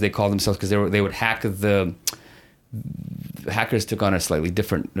call themselves, because they would hack the hackers. Took on a slightly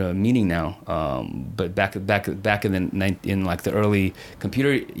different meaning now, but back in like the early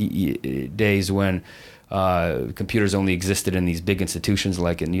computer days, when computers only existed in these big institutions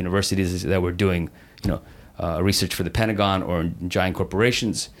like in universities that were doing research for the Pentagon or giant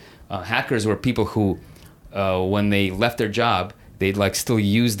corporations. Hackers were people who when they left their job, they'd like still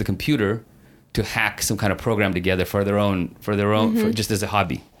use the computer to hack some kind of program together for their own just as a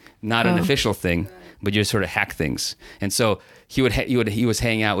hobby, not an official thing, but just sort of hack things. And so he was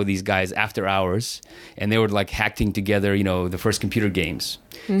hanging out with these guys after hours, and they were like hacking together, the first computer games.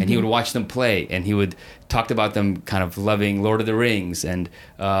 And he would watch them play, and he would talk about them kind of loving Lord of the Rings and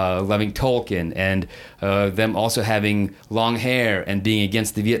loving Tolkien, and them also having long hair and being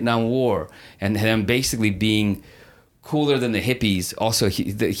against the Vietnam War, and them basically being cooler than the hippies. Also,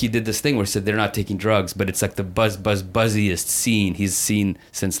 he did this thing where he said they're not taking drugs, but it's like the buzziest scene he's seen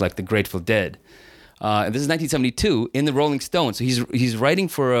since like the Grateful Dead. This is 1972 in the Rolling Stone. So he's writing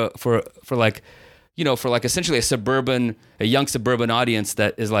for essentially a young suburban audience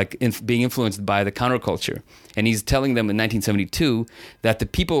that is like being influenced by the counterculture. And he's telling them in 1972 that the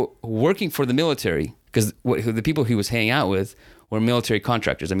people working for the military, because the people he was hanging out with were military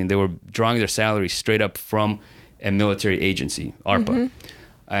contractors. I mean, they were drawing their salaries straight up from a military agency, ARPA.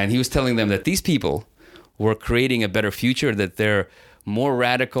 And he was telling them that these people were creating a better future, that they're more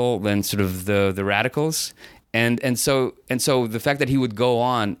radical than sort of the radicals. And so the fact that he would go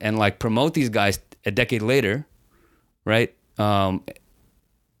on and like promote these guys a decade later, right?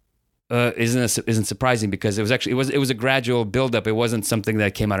 Isn't surprising, because it was a gradual buildup. It wasn't something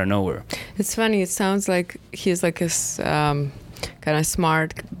that came out of nowhere. It's funny. It sounds like he's like a kind of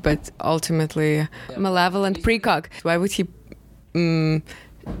smart, but ultimately malevolent precog. Why would he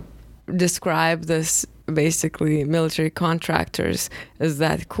describe this basically military contractors as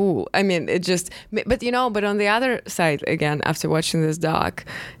that cool? I mean, it just, but on the other side, again, after watching this doc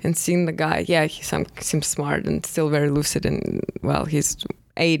and seeing the guy, he seems smart and still very lucid, and well, he's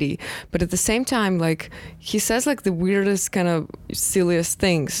 80, but at the same time, like, he says like the weirdest kind of silliest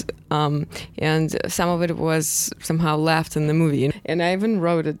things, and some of it was somehow left in the movie, and I even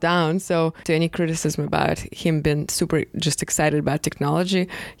wrote it down. So to any criticism about him being super just excited about technology,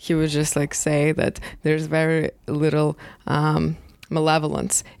 he would just like say that there's very little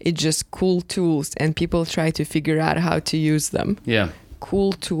malevolence. It's just cool tools, and people try to figure out how to use them.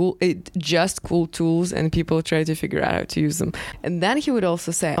 Cool tools, and people try to figure out how to use them. And then he would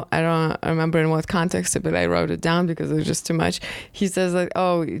also say, I don't remember in what context, but I wrote it down because it was just too much. He says like,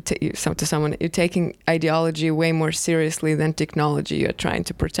 to someone, you're taking ideology way more seriously than technology you're trying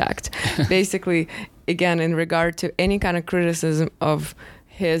to protect. Basically, again, in regard to any kind of criticism of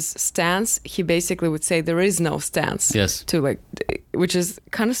his stance, he basically would say there is no stance. Yes. Which is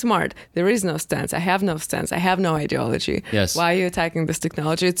kind of smart. There is no stance. I have no stance. I have no ideology. Yes. Why are you attacking this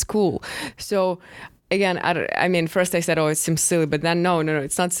technology? It's cool. So again, I mean, first I said, it seems silly, but then no,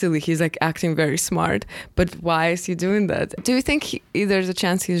 it's not silly. He's like acting very smart. But why is he doing that? Do you think there's a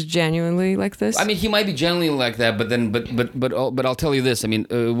chance he's genuinely like this? I mean, he might be genuinely like that, but I'll tell you this. I mean,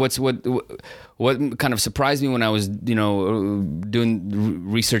 what kind of surprised me when I was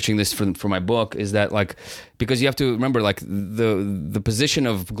researching this for my book is that, like, because you have to remember, like, the position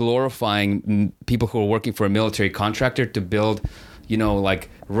of glorifying people who are working for a military contractor to build like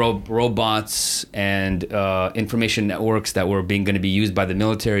robots and information networks that were going to be used by the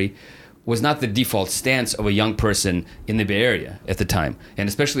military was not the default stance of a young person in the Bay Area at the time, and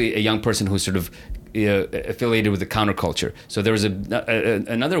especially a young person who's sort of affiliated with the counterculture. So there was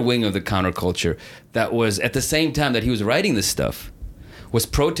another wing of the counterculture that was, at the same time that he was writing this stuff, was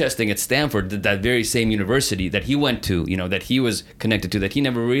protesting at Stanford, that very same university that he went to, that he was connected to, that he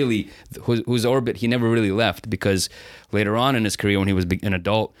never really, whose orbit he never really left, because later on in his career, when he was an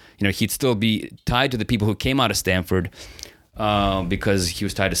adult, he'd still be tied to the people who came out of Stanford, because he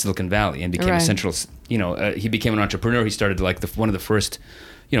was tied to Silicon Valley and became a central, he became an entrepreneur. He started like one of the first,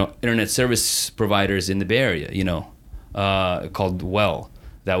 internet service providers in the Bay Area, called Well.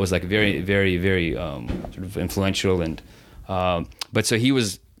 That was like very, very, very sort of influential, and but so he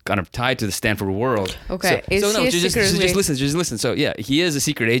was kind of tied to the Stanford world. Okay. Just listen. So yeah, he is a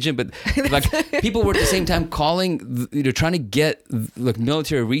secret agent, but like people were at the same time calling, trying to get like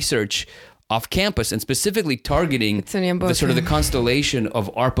military research off campus, and specifically targeting the sort of the constellation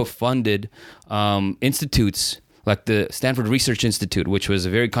of ARPA-funded institutes like the Stanford Research Institute, which was a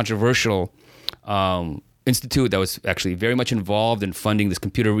very controversial institute that was actually very much involved in funding this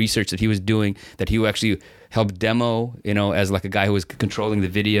computer research that he was doing, that he actually helped demo, as like a guy who was controlling the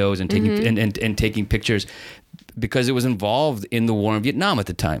videos and taking and taking pictures, because it was involved in the war in Vietnam at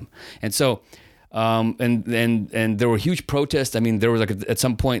the time. And so and there were huge protests. I mean, there was like at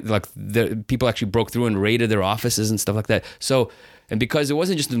some point like the people actually broke through and raided their offices and stuff like that. So, and because it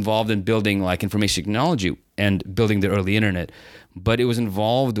wasn't just involved in building like information technology and building the early internet, but it was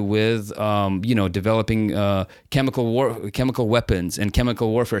involved with developing chemical weapons and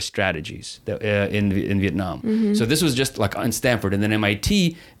chemical warfare strategies that, in Vietnam. So this was just like in Stanford, and then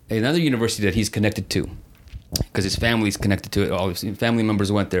MIT, another university that he's connected to, because his family's connected to it. All his family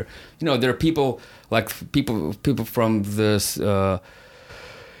members went there. There are people from this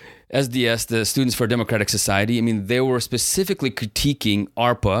SDS, the Students for Democratic Society. I mean, they were specifically critiquing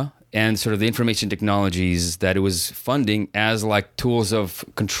ARPA and sort of the information technologies that it was funding as like tools of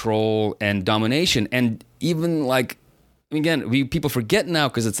control and domination. And even like, again, people forget now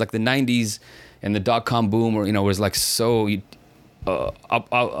because it's like the 90s and the dot-com boom, or was like so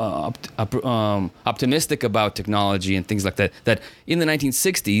optimistic about technology and things like that, that in the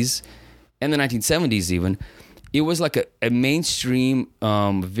 1960s and the 1970s even, it was like a mainstream,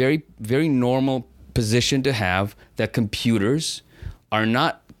 very, very normal position to have, that computers are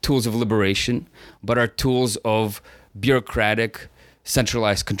not tools of liberation, but are tools of bureaucratic,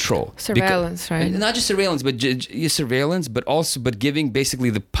 centralized control. Surveillance, right? Not just surveillance, but surveillance, but giving basically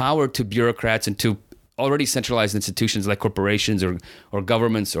the power to bureaucrats and to already centralized institutions like corporations or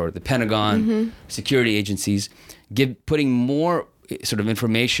governments or the Pentagon, security agencies, putting more sort of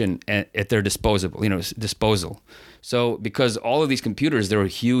information at their disposal. So because all of these computers, they're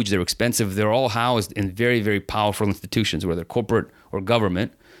huge, they're expensive, they're all housed in very, very powerful institutions, whether corporate or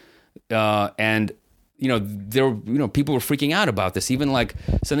government, and people were freaking out about this. Even like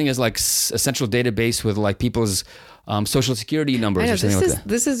something as like a central database with like people's social security numbers or something like that.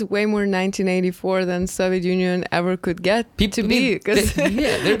 This is way more 1984 than Soviet Union ever could get to be.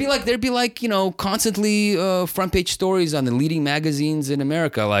 There'd be like constantly front page stories on the leading magazines in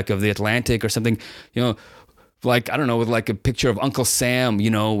America, like of the Atlantic or something, like, I don't know, with like a picture of Uncle Sam,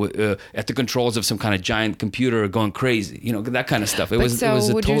 at the controls of some kind of giant computer going crazy, that kind of stuff. It was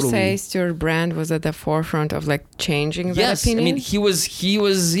would you say Stewart Brand was at the forefront of like changing that opinion? I mean, he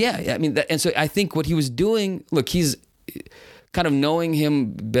was, yeah. I mean, and so I think what he was doing, look, he's kind of knowing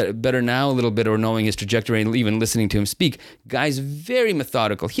him better now a little bit, or knowing his trajectory and even listening to him speak. Guy's very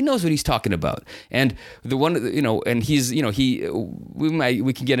methodical. He knows what he's talking about. And the one, and he's, we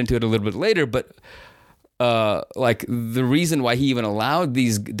can get into it a little bit later, but like the reason why he even allowed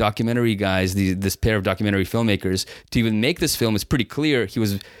these documentary guys, this pair of documentary filmmakers, to even make this film is pretty clear.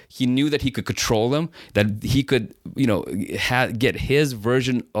 He knew that he could control them, that he could, get his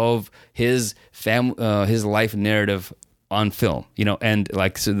version of his life narrative on film, and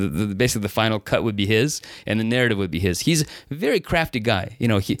like, so basically the final cut would be his and the narrative would be his. He's a very crafty guy.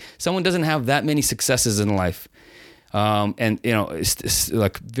 Someone doesn't have that many successes in life. And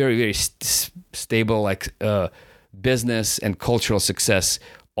like very, very stable, like business and cultural success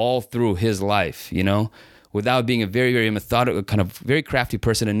all through his life, without being a very, very methodical, kind of very crafty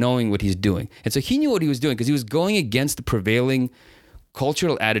person and knowing what he's doing. And so he knew what he was doing because he was going against the prevailing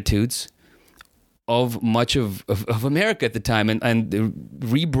cultural attitudes of much of America at the time, and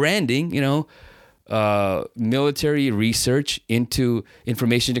rebranding, military research into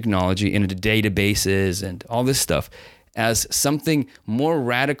information technology, into databases and all this stuff as something more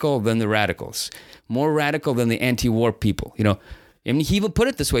radical than the radicals, more radical than the anti-war people. I mean, he even put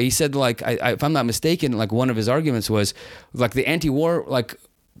it this way. He said, like, if I'm not mistaken, like one of his arguments was like the anti-war, like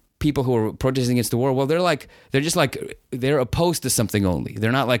people who are protesting against the war, well, they're opposed to something only.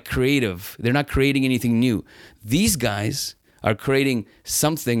 They're not like creative. They're not creating anything new. These guys are creating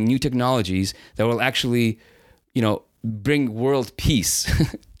something, new technologies that will actually, bring world peace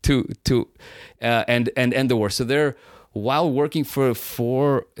to and end the war. So they're, while working for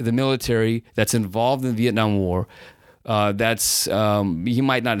the military that's involved in the Vietnam War, you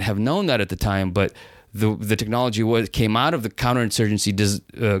might not have known that at the time, but the technology came out of the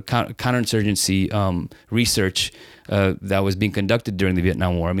counterinsurgency research that was being conducted during the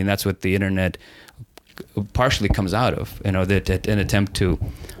Vietnam War. I mean, that's what the internet partially comes out of, that an attempt to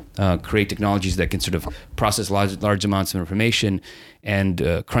create technologies that can sort of process large amounts of information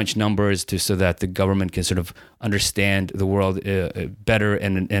and crunch numbers so that the government can sort of understand the world better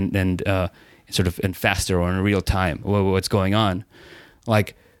and sort of and faster or in real time what's going on.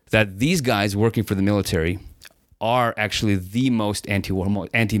 Like that, these guys working for the military are actually the most anti-war,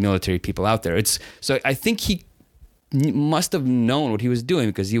 anti-military people out there. So I think must have known what he was doing,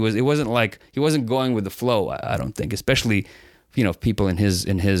 because it wasn't like he wasn't going with the flow. I don't think, especially, people in his,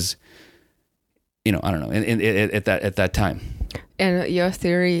 I don't know, at that time. And your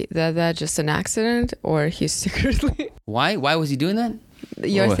theory that just an accident, or he's secretly... Why was he doing that?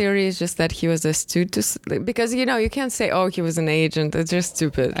 Your theory is just that he was astute because you can't say, oh, he was an agent. It's just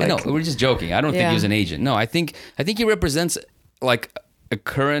stupid. I know, we're just joking. I don't think he was an agent. No, I think he represents like a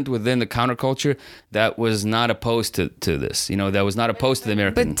current within the counterculture that was not opposed to this. That was not opposed to the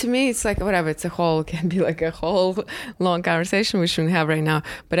American. But to me, it's like whatever. Can be like a whole long conversation we shouldn't have right now.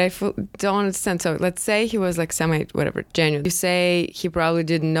 But I don't understand. So let's say he was like genuine. You say he probably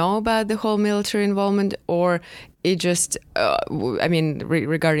didn't know about the whole military involvement, or it just,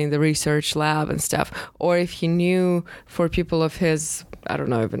 regarding the research lab and stuff, or if he knew for people of his, I don't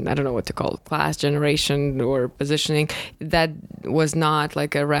know what to call it, class, generation, or positioning, that was not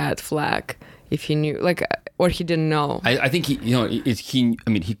like a red flag. If he knew, or he didn't know. I think he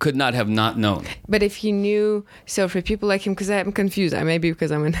could not have not known. But if he knew, so for people like him, because I'm confused, maybe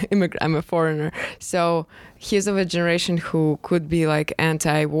because I'm an immigrant, I'm a foreigner. So he's of a generation who could be like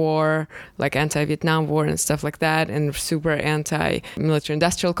anti-war, like anti-Vietnam War and stuff like that, and super anti-military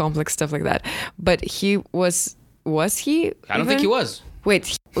industrial complex, stuff like that. But was he? I don't think he was.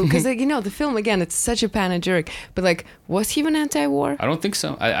 Wait, because the film, again, it's such a panegyric, but was he even anti-war? I don't think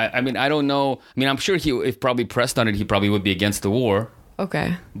so. I don't know. I'm sure if probably pressed on it, he probably would be against the war.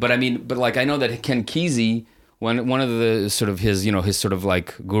 Okay. But I know that Ken Kesey, one of the sort of his sort of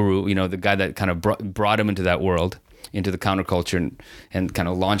like guru, the guy that kind of brought him into that world, into the counterculture, and kind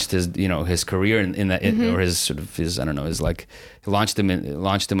of launched his his career in that, or his sort of his, I don't know, launched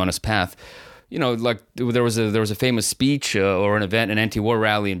him on his path. There was a famous speech or an event, an anti-war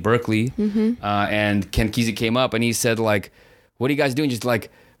rally in Berkeley, and Ken Kesey came up and he said, like, "What are you guys doing? Just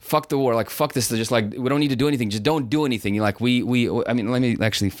like fuck the war, like fuck this. Just like we don't need to do anything. Just don't do anything." Let me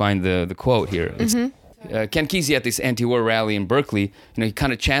actually find the quote here. Ken Kesey at this anti-war rally in Berkeley, he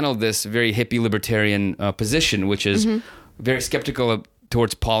kind of channeled this very hippie libertarian position, which is very skeptical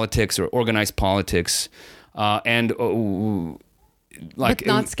towards politics or organized politics, and. But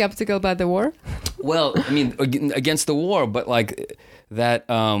not skeptical about the war? Well, against the war, but like that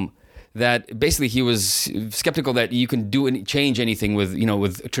that basically he was skeptical that you can change anything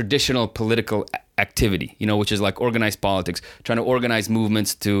with traditional political activity, which is like organized politics, trying to organize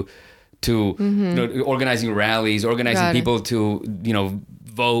movements to organizing rallies, organizing people to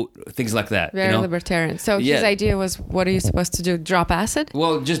vote, things like that. Very libertarian. So his idea was, what are you supposed to do? Drop acid?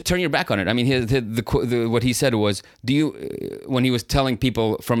 Well, just turn your back on it. What he said was, when he was telling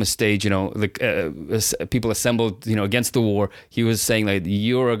people from a stage, people assembled, against the war, he was saying like,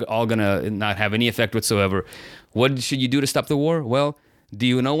 you're all gonna not have any effect whatsoever. What should you do to stop the war? Well, do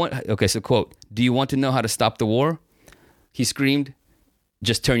you know what? Okay, so quote, "Do you want to know how to stop the war?" He screamed,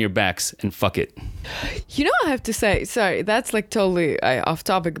 "Just turn your backs and fuck it." I have to say, sorry, that's like totally off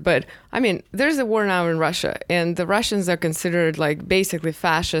topic, but there's a war now in Russia, and the Russians are considered like basically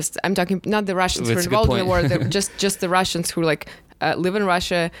fascist. I'm talking not the Russians who are involved in the war, just the Russians who live in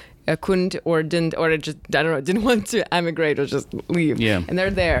Russia, couldn't or didn't, or just, I don't know, didn't want to emigrate or just leave. Yeah. And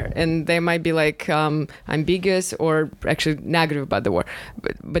they're there, and they might be like ambiguous or actually negative about the war,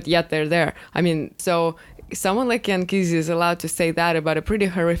 but yet they're there. So someone like Ken Kesey is allowed to say that about a pretty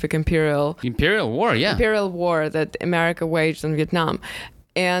horrific imperial war that America waged on Vietnam.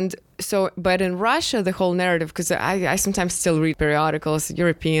 And so, but in Russia, the whole narrative, because I sometimes still read periodicals,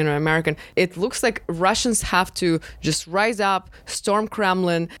 European or American, it looks like Russians have to just rise up, storm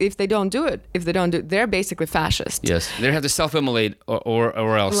Kremlin. If they don't do it, they're basically fascist. Yes, they have to self-immolate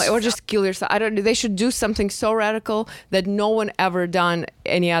or else. Or just kill yourself. They should do something so radical that no one ever done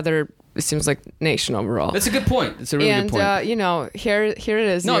any other, it seems like, nation overall. That's a good point. It's a really good point. And, here it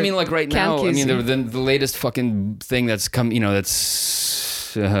is. No, like right now, the latest fucking thing that's come, that's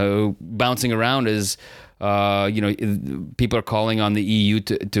bouncing around is, people are calling on the EU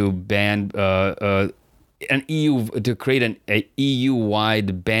to ban to create an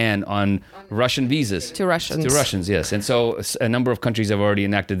EU-wide ban on Russian visas. To Russians, yes. And so a number of countries have already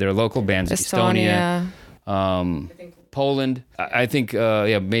enacted their local bans. Estonia. Poland, I think,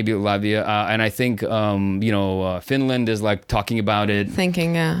 maybe Latvia, and I think, Finland is like talking about it.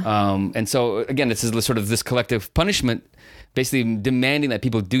 And so again, it's sort of this collective punishment, basically demanding that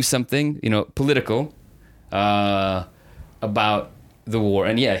people do something, political, about the war.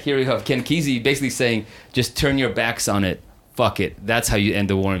 And here you have Ken Kesey basically saying, just turn your backs on it. Fuck it. That's how you end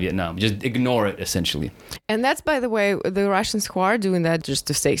the war in Vietnam. Just ignore it, essentially. And that's, by the way, the Russians who are doing that just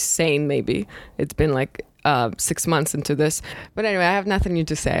to stay sane, maybe. It's been like 6 months into this. But anyway, I have nothing new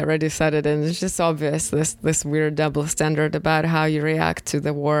to say. I already said it, and it's just obvious this weird double standard about how you react to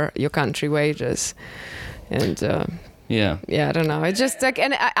the war your country wages. And Yeah. yeah, I don't know. It's just like,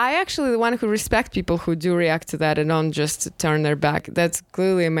 and I actually the one who respect people who do react to that and don't just turn their back. That's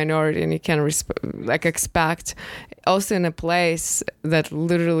clearly a minority, and you can expect. Also, in a place that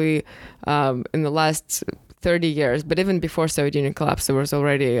literally, in the last 30 years, but even before Soviet Union collapsed, there was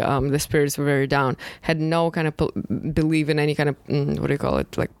already the spirits were very down. Had no kind of believe in any kind of what do you call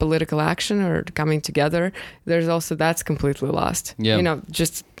it, like political action or coming together. There's also that's completely lost. Yeah. You know,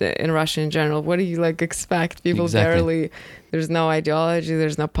 just in Russia in general. What do you like expect? People Exactly. barely. There's no ideology.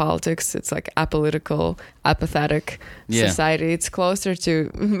 There's no politics. It's like apolitical, apathetic society. It's closer to.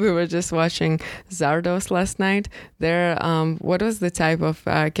 We were just watching Zardos last night. They're what was the type of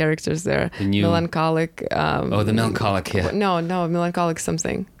characters there? The new Melancholic. the melancholic. Yeah. No, melancholic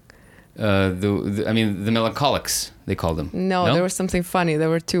something. The melancholics, they called them. No, there was something funny. There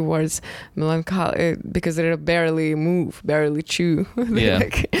were two words, melancholic, because they barely move, barely chew. Yeah,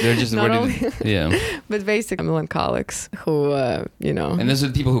 they're just not worded. Yeah, but basically melancholics who, you know. and those are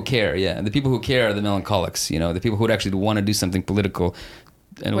the people who care. Yeah, the people who care are the melancholics. You know, the people who would actually want to do something political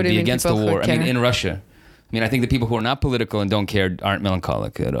and would be against the war. I mean, in Russia. I mean, I think the people who are not political and don't care aren't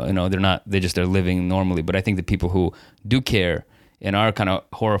melancholic. You know, they're not. They just are living normally. But I think the people who do care and are kind of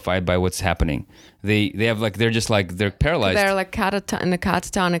horrified by what's happening, they have like they're paralyzed. They're like in a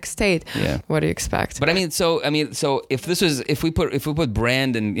catatonic state. Yeah. What do you expect? But so if we put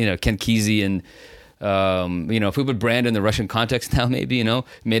Brand and Ken Kesey and if we put Brand in the Russian context now, maybe,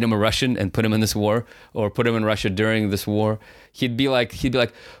 made him a Russian and put him in this war, or put him in Russia during this war, he'd be like,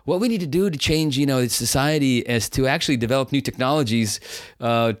 what we need to do to change, society is to actually develop new technologies,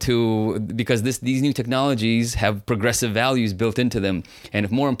 because these new technologies have progressive values built into them, and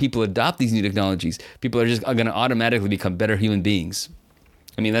if more people adopt these new technologies, people are just going to automatically become better human beings.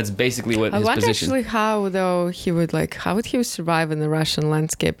 I mean, that's basically what his position. I wonder actually how, though, how would he survive in the Russian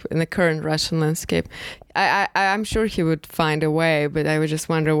landscape, in the current Russian landscape? I'm sure he would find a way, but I would just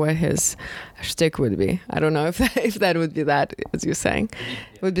wonder what his shtick would be. I don't know if that would be that, as you're saying.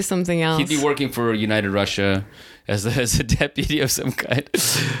 It would be something else. He'd be working for United Russia as a deputy of some kind,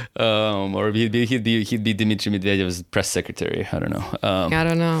 or he'd be Dmitry Medvedev's press secretary. I don't know. I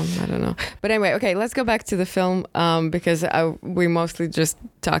don't know. But anyway, okay, let's go back to the film, because we mostly just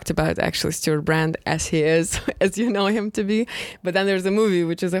talked about actually Stuart Brand as he is, as you know him to be. But then there's a movie,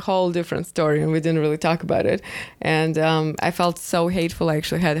 which is a whole different story, and we didn't really talk about it. And I felt so hateful. I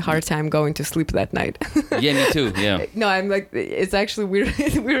actually had a hard time going to sleep that night. Yeah, me too. Yeah. No, I'm like, it's actually weird.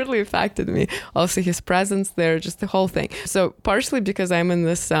 It weirdly affected me. Also, his presence there, just the whole thing. So partially because I'm in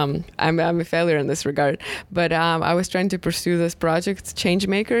this, I'm a failure in this regard. But I was trying to pursue this project,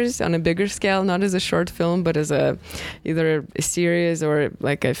 Changemakers, on a bigger scale, not as a short film, but as either a series or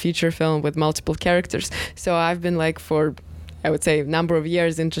like a feature film with multiple characters. So I've been like for, I would say, a number of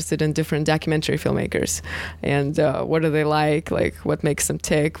years interested in different documentary filmmakers, and what do they like what makes them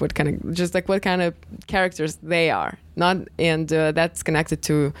tick, what kind of characters they are, and that's connected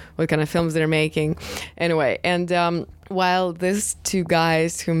to what kind of films they're making. Anyway, and while these two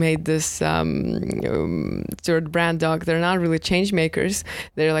guys who made this Stuart Brand doc, they're not really change makers.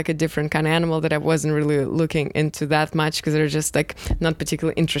 They're like a different kind of animal that I wasn't really looking into that much, because they're just like not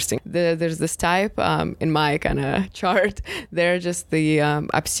particularly interesting. There's this type in my kind of chart. They're just the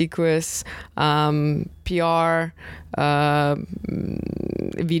obsequious PR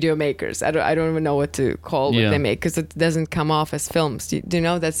video makers. I don't even know what to call what they make, because it doesn't come off as films. Do you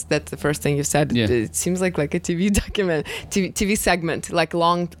know that's the first thing you said? Yeah. It seems like a TV document, TV segment, like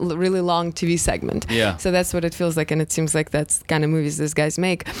really long TV segment. Yeah. So that's what it feels like, and it seems like that's kind of movies these guys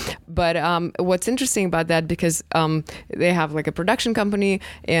make. But what's interesting about that, because they have like a production company,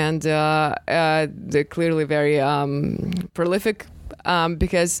 and they're clearly very prolific.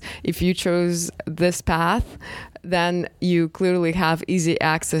 Because if you chose this path, then you clearly have easy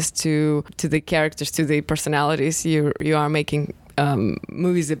access to the characters, to the personalities you are making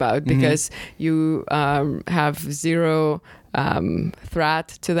movies about, because you have zero threat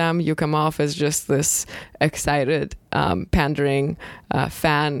to them. You come off as just this excited, pandering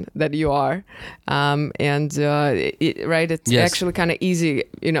fan that you are, it's actually kind of easy.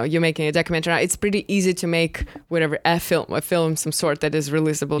 You're making a documentary. It's pretty easy to make whatever a film some sort that is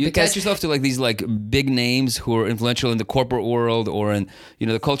releasable. You because attach yourself to like these like big names who are influential in the corporate world or in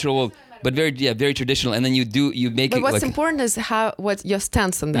the cultural world. But very traditional, and then you make but it. What's like, important is what your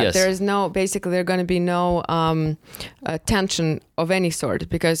stance on that. Yes. There is no, basically, there's going to be no tension of any sort,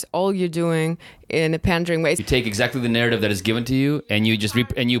 because all you're doing in a pandering way. You take exactly the narrative that is given to you, and you just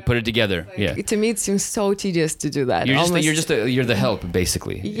and you put it together. Yeah. To me, it seems so tedious to do that. You're the help,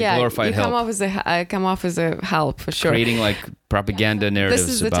 basically. Yeah, a glorified you help. come off as a help for sure. Creating like propaganda narratives.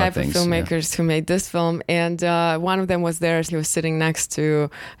 This is the about type things. of filmmakers who made this film, and one of them was there. He was sitting next to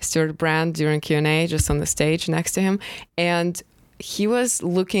Stuart Brand during Q&A, just on the stage next to him, and he was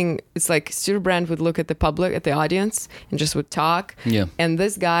looking. It's like Stuart Brand would look at the public, at the audience, and just would talk. Yeah. And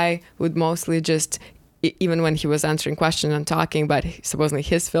this guy would mostly just, even when he was answering questions and talking about supposedly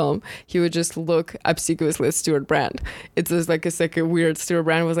his film, he would just look obsequiously at Stuart Brand. It's like a weird. Stuart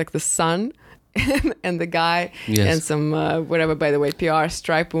Brand was like the sun. And the guy and some whatever. By the way, PR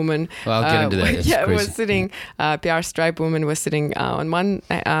Stripe woman. Well, I'll get into that. It's crazy. Was sitting. PR Stripe woman was sitting on one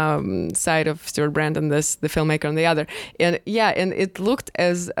side of Stuart Brand, and the filmmaker on the other. And it looked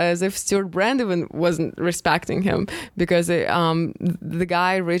as if Stuart Brand even wasn't respecting him, because the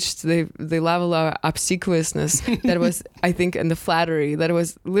guy reached the level of obsequiousness that was, I think, and the flattery that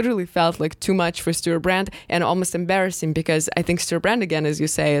was literally felt like too much for Stuart Brand and almost embarrassing, because I think Stuart Brand, again, as you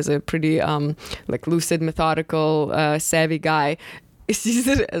say, is a pretty like lucid, methodical, savvy guy. Sees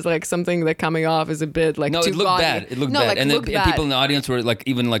it as like something that coming off as a bit like no, too it looked foggy. bad. It looked no, bad, like, and looked bad. people in the audience were like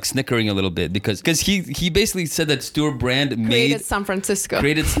even like snickering a little bit because he basically said that Stuart Brand created San Francisco,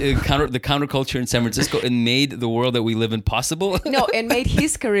 created the counterculture in San Francisco, and made the world that we live in possible. No, and made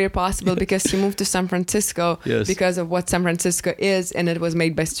his career possible because he moved to San Francisco because of what San Francisco is, and it was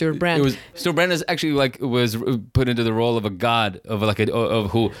made by Stuart Brand. Stuart Brand is actually was put into the role of a god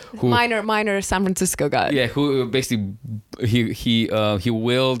of who minor San Francisco god. Yeah, who basically he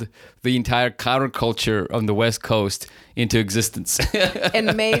willed the entire counterculture on the West Coast into existence,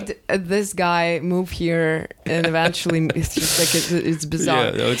 and made this guy move here, and eventually it's just like it's bizarre.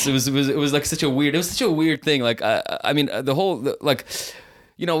 Yeah, no, it was like such a weird thing. Like I mean the whole like.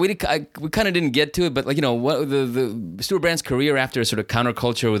 You know, we kind of didn't get to it, but like, you know, what the Stuart Brand's career after sort of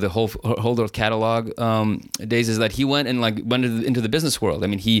counterculture with the whole catalog days is that he went into the business world. I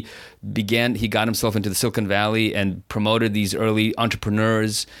mean, he got himself into the Silicon Valley and promoted these early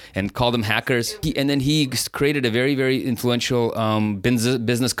entrepreneurs and called them hackers. And then he created a very, very influential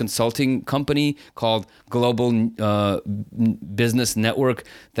business consulting company called Global Business Network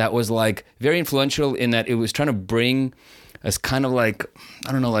that was like very influential in that it was trying to bring as kind of like,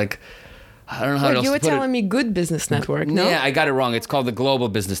 I don't know how else to put it. You were telling me Good Business Network, no? Yeah, I got it wrong. It's called the Global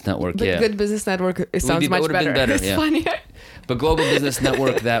Business Network. But Good Business Network, it sounds much better. Been better. It's funnier. But Global Business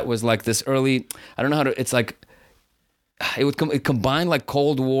Network, that was like this early, I don't know how to, it's like, it combined like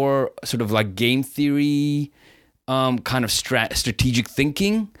Cold War sort of like game theory, kind of strategic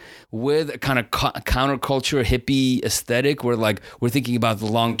thinking with a kind of counterculture hippie aesthetic where like we're thinking about the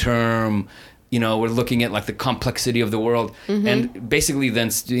long term. You know, we're looking at like the complexity of the world, and basically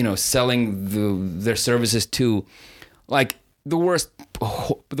then, you know, selling their services to like the worst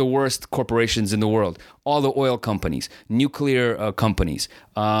corporations in the world, all the oil companies, nuclear companies,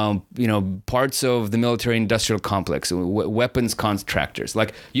 you know, parts of the military industrial complex, weapons contractors.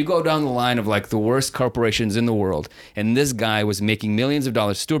 Like you go down the line of like the worst corporations in the world, and this guy was making millions of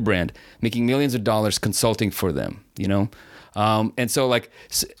dollars, Stuart Brand, making millions of dollars consulting for them, you know? And so like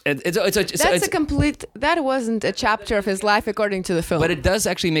that wasn't a chapter of his life according to the film, but it does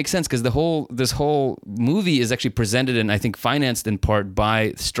actually make sense because this whole movie is actually presented and I think financed in part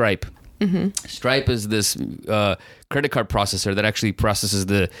by Stripe. Stripe is this credit card processor that actually processes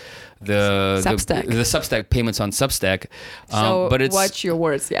the Substack payments on Substack. But watch your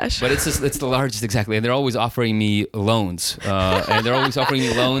words, Yash. But it's the largest, exactly, and they're always offering me loans, and they're always offering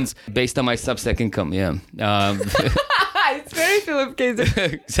me loans based on my Substack income. Yeah. It's very Philip K.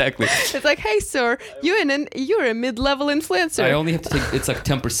 Exactly. It's like, hey, sir, you're a mid-level influencer. I only have to take. It's like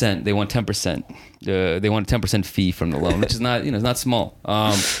 10%. They want 10%. They want a 10% fee from the loan, which is not, you know, not small.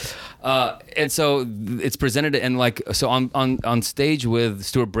 And so it's presented, and like so on stage with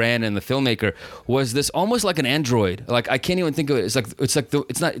Stuart Brand and the filmmaker was this almost like an android. Like I can't even think of it.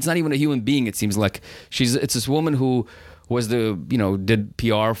 It's not even a human being. It seems like it's this woman who was did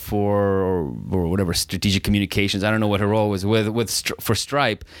PR for or whatever, strategic communications. I don't know what her role was for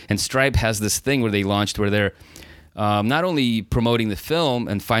Stripe. And Stripe has this thing where they launched where they're not only promoting the film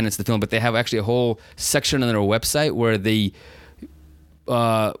and finance the film, but they have actually a whole section on their website where they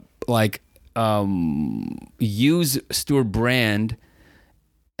use Stuart Brand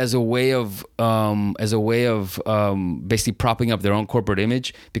as a way of basically propping up their own corporate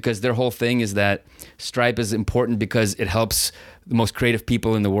image, because their whole thing is that Stripe is important because it helps the most creative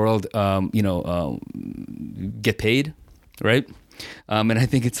people in the world, get paid, right? And I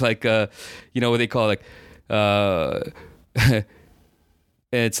think it's like, what they call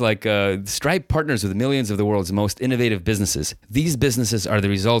It's like Stripe partners with millions of the world's most innovative businesses. These businesses are the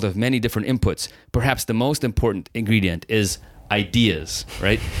result of many different inputs. Perhaps the most important ingredient is ideas,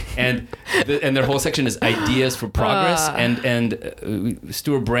 right? And their whole section is ideas for progress. And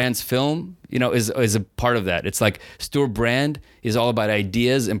Stuart Brand's film, is a part of that. It's like Stuart Brand is all about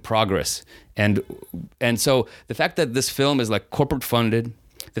ideas and progress. And so the fact that this film is like corporate funded,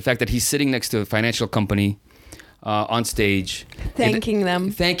 the fact that he's sitting next to a financial company on stage, thanking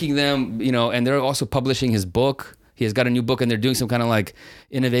them, and they're also publishing his book. He has got a new book, and they're doing some kind of like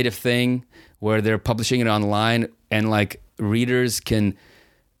innovative thing where they're publishing it online, and like readers can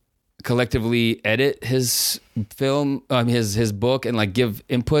collectively edit his film, his book, and like give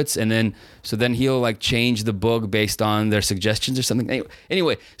inputs, and then he'll like change the book based on their suggestions or something.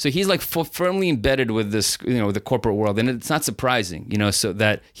 Anyway, so he's like firmly embedded with this, the corporate world, and it's not surprising, so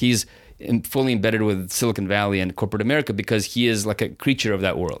that he's fully embedded with Silicon Valley and corporate America because he is like a creature of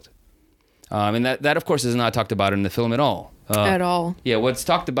that world. And that of course is not talked about in the film at all. At all. Yeah, what's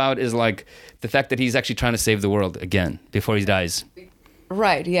talked about is like the fact that he's actually trying to save the world again before he dies.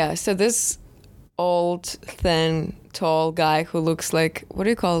 Right, yeah. So this old, thin, tall guy who looks like, what do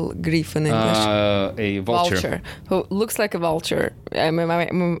you call grief in English? A vulture. Who looks like a vulture. We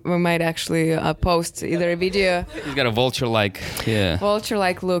might actually post either a video. He's got a vulture-like, yeah.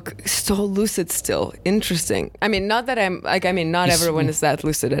 Vulture-like look, so lucid still. Interesting. Not everyone is that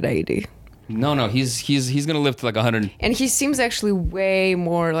lucid at 80. No, he's gonna live to like 100. And he seems actually way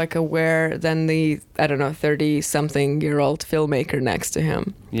more like aware than the 30-something-year-old filmmaker next to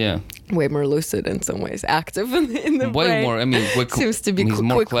him. Yeah. Way more lucid in some ways, active in the way brain. more. Seems to be he's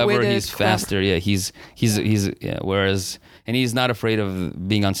more clever. quick-witted, He's faster. Yeah, he's Whereas, and he's not afraid of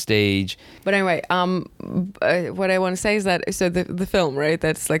being on stage. But anyway, what I want to say is that the film, right?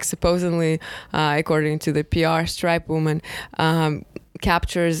 That's like supposedly, according to the PR Stripe woman,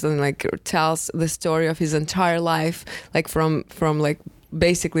 captures and like tells the story of his entire life, like from like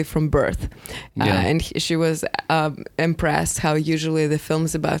basically from birth. Yeah. And she was impressed how usually the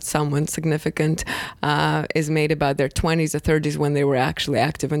films about someone significant is made about their 20s or 30s when they were actually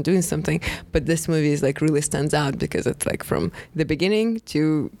active and doing something. But this movie is like really stands out because it's like from the beginning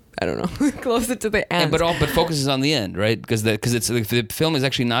to closer to the end. But focuses on the end, right? Because the film is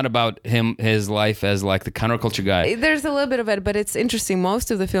actually not about his life as like the counterculture guy. There's a little bit of it, but it's interesting.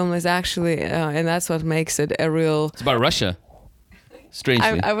 Most of the film is actually, and that's what makes it a real. It's about Russia.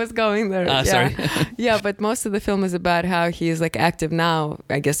 Strangely, I was going there. Sorry. Yeah, but most of the film is about how he is like active now.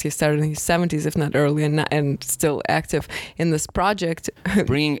 I guess he started in his 70s, if not early, and still active in this project.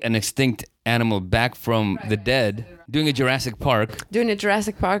 Bringing an extinct animal back from the dead, doing a Jurassic Park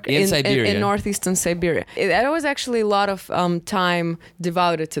in Siberia, in northeastern Siberia. There was actually a lot of time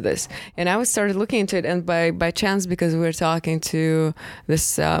devoted to this, and I started looking into it, and by chance, because we were talking to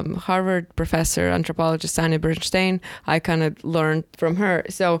this Harvard professor, anthropologist Anya Bernstein, I kind of learned from her.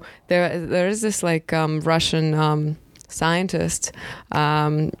 So there is this like Russian scientist,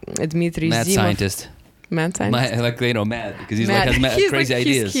 Dmitry mad Zimov. Scientist. Mad scientist? Mad, because he's like has crazy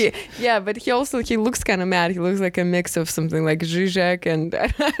ideas. Yeah, but he looks kind of mad. He looks like a mix of something like Zizek and I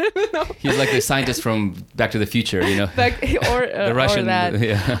don't know. He's like the scientist from Back to the Future, or the Russian. Or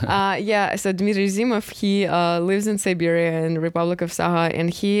that. Yeah. So Dmitry Zimov, he lives in Siberia in the Republic of Sakha, and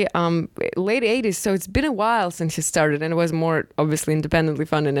he late 80s. So it's been a while since he started, and it was more obviously independently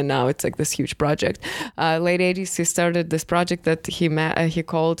funded, and now it's like this huge project. Late 80s, he started this project that he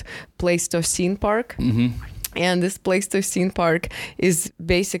called Pleistocene Park. Mm-hmm. And this Pleistocene Park is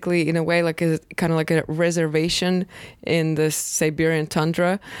basically, in a way, like a kind of like a reservation in the Siberian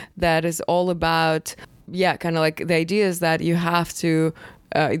tundra that is all about, kind of like the idea is that you have to,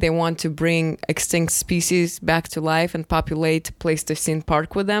 they want to bring extinct species back to life and populate Pleistocene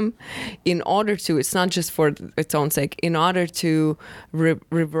Park with them in order to, it's not just for its own sake, in order to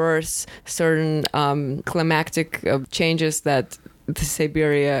reverse certain climatic changes that the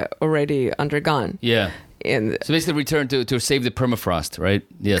Siberia already undergone. Yeah. So basically return to save the permafrost, right?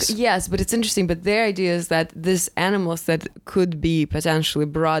 Yes, but it's interesting. But their idea is that these animals that could be potentially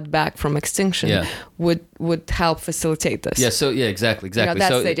brought back from extinction would help facilitate this. Exactly. That's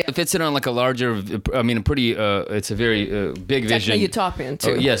so the idea. It fits in on like a larger, it's a very big vision. Utopian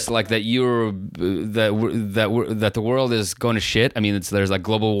too. Yes, like that that the world is going to shit. There's like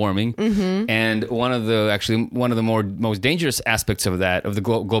global warming, and one of the most dangerous aspects of the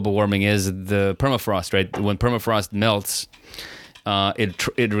global warming is the permafrost, right? When permafrost melts,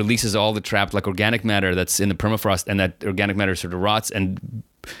 it releases all the trapped like organic matter that's in the permafrost, and that organic matter sort of rots and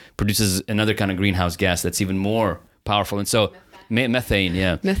produces another kind of greenhouse gas that's even more powerful. And so Methane,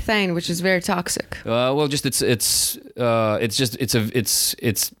 yeah. Methane, which is very toxic. Well, just it's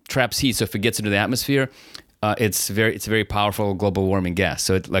traps heat. So if it gets into the atmosphere, it's a very powerful global warming gas.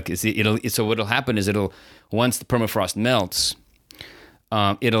 So so what'll happen is once the permafrost melts,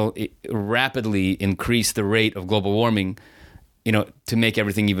 it'll rapidly increase the rate of global warming, to make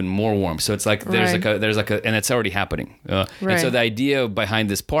everything even more warm. So it's like there's and it's already happening. And so the idea behind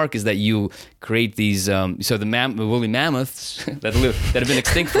this park is that you create these. So the woolly mammoths that have been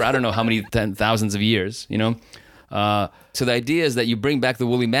extinct for I don't know how many thousands of years. So the idea is that you bring back the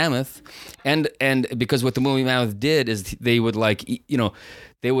woolly mammoth, and because what the woolly mammoth did is they would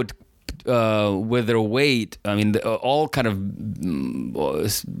with their weight, I mean, all kind of,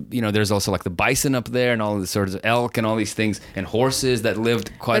 there's also like the bison up there and all the sorts of elk and all these things and horses that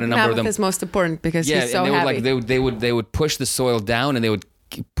lived quite a number of them. Mammoth is most important because he's so heavy. They would push the soil down and they would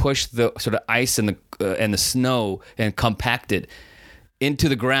push the sort of ice and the snow and compact it into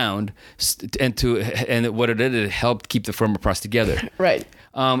the ground, and what it did, it helped keep the permafrost together. Right.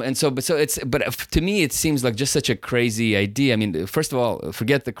 But to me, it seems like just such a crazy idea. I mean, first of all,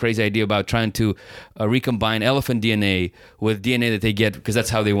 forget the crazy idea about trying to recombine elephant DNA with DNA that they get, because that's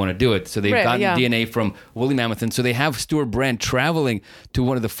how they want to do it. So they've gotten DNA from woolly mammoth. And so they have Stuart Brand traveling to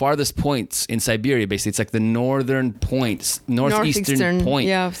one of the farthest points in Siberia, basically. It's like the northeastern point.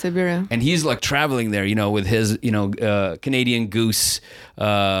 Yeah, of Siberia. And he's like traveling there, with his, Canadian goose.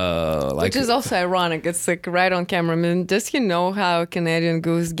 Which is also ironic. It's like right on camera. I mean, does he know how Canadian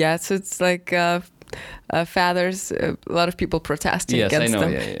goose gets? It's like feathers. A lot of people protesting against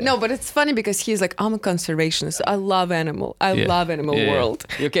them. Yeah. No, but it's funny because he's like, I'm a conservationist. I love animal. I love animal world.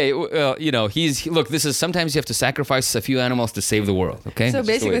 Okay, well, this is sometimes you have to sacrifice a few animals to save the world. Okay. So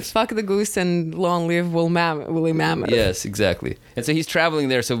basically, fuck the goose and long live woolly mammoth. Yes, exactly. And so he's traveling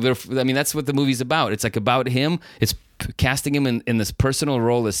there. So that's what the movie's about. It's like about him. It's casting him in this personal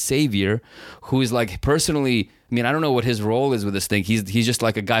role as savior, who is like personally. I mean, I don't know what his role is with this thing. He's just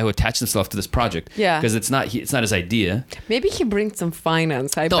like a guy who attached himself to this project. Yeah. Because it's not his idea. Maybe he brings some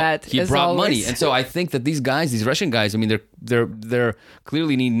finance. I bet he brought money, and so I think that these Russian guys. I mean, they're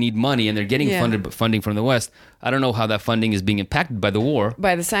clearly need money, and they're getting funding from the West. I don't know how that funding is being impacted by the war,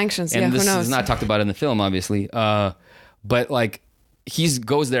 by the sanctions. And this who knows? is not talked about in the film, obviously. But like. He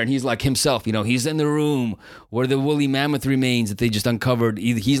goes there and he's like himself, he's in the room where the woolly mammoth remains that they just uncovered.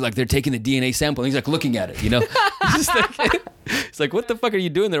 He's like, they're taking the DNA sample and he's like looking at it, It's like, what the fuck are you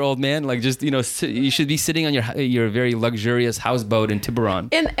doing there, old man? Like, just, you should be sitting on your very luxurious houseboat in Tiburon.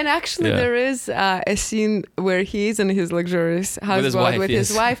 And actually there is a scene where he's in his luxurious houseboat with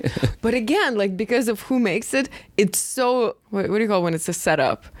his wife. But again, like, because of who makes it, it's so, what do you call when it's a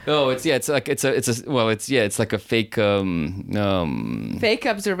setup? Oh, it's like a fake, fake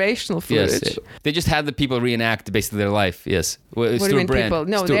observational footage. Yes, they just had the people reenact basically their life. Yes. What do you mean people?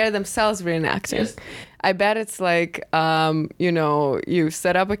 No, they're themselves reenacting. Yes. I bet it's like, you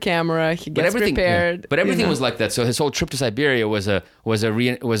set up a camera, he gets prepared. Yeah. But everything was like that. So his whole trip to Siberia was a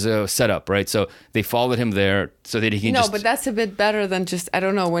setup, right? So they followed him there so that he can No, but that's a bit better than just, I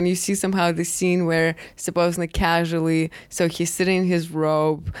don't know, when you see somehow the scene where supposedly casually, so he's sitting in his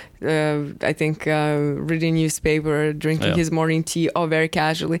robe, I think reading newspaper, drinking his morning tea, very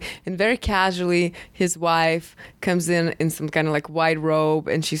casually. And very casually, his wife comes in some kind of like white robe,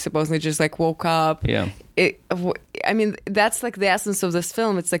 and she supposedly just like woke up. Yeah. That's like the essence of this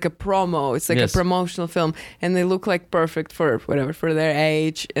film. It's like a promo. It's like a promotional film, and they look like perfect for their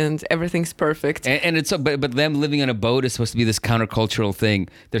age, and everything's perfect. And it's but them living on a boat is supposed to be this countercultural thing.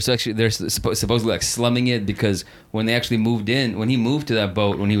 They're supposedly like slumming it, because when he moved to that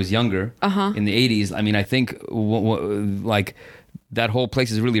boat when he was younger in the 80s. I mean, I think like that whole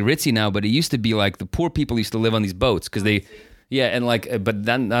place is really ritzy now, but it used to be like the poor people used to live on these boats because they. Yeah, and like, but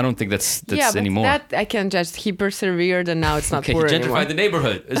then I don't think that's anymore. That I can't judge. He persevered, and now it's not poor he gentrified anymore. The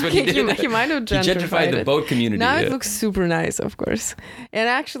neighborhood. Is what he did. He might have gentrified the boat community. Now it looks super nice, of course. And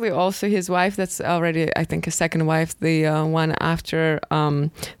actually, also his wife, that's already, I think, a second wife, the one after the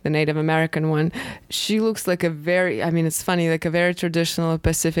Native American one. She looks like it's funny, like a very traditional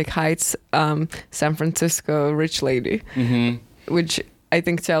Pacific Heights, San Francisco rich lady, which I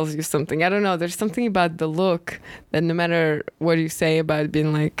think tells you something. I don't know. There's something about the look that no matter what you say about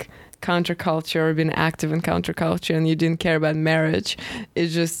being like counterculture or being active in counterculture and you didn't care about marriage,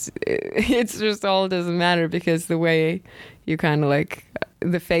 it's just all doesn't matter, because the way you kind of like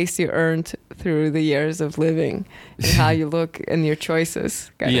the face you earned through the years of living and how you look and your choices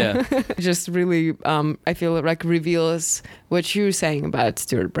just really I feel like reveals what you're saying about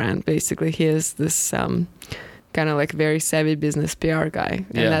Stuart Brand. Basically, he is this kind of like very savvy business PR guy,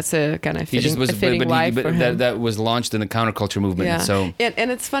 and that's a kind of fitting life for him. That was launched in the counterculture movement. Yeah. So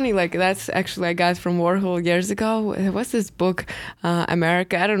and it's funny, like that's actually I got from Warhol years ago. What's this book,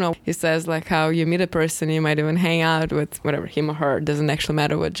 America? I don't know. He says like how you meet a person, you might even hang out with whatever, him or her, doesn't actually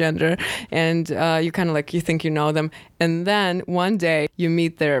matter what gender, and you kind of like you think you know them, and then one day you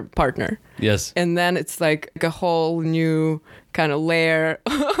meet their partner. Yes. And then it's like a whole new kind of layer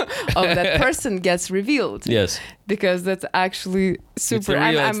of that person gets revealed. Yes. Because that's actually super.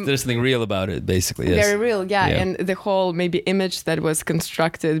 There's something real about it, basically. Yes. Very real, yeah. And the whole maybe image that was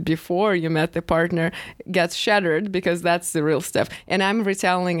constructed before you met the partner gets shattered because that's the real stuff. And I'm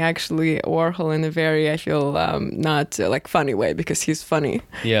retelling actually Warhol in a very, I feel, not like funny way because he's funny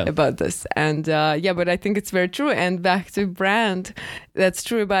about this. And but I think it's very true. And back to Brand, that's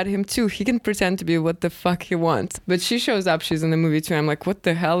true about him too. He can pretend to be what the fuck he wants. But she shows up, she's in the movie too. I'm like, what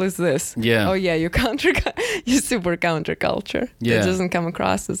the hell is this? Yeah. Oh yeah, you super counterculture. Yeah. It doesn't come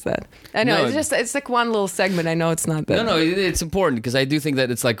across as that. I know, it's like one little segment. I know it's not that. No, it's important because I do think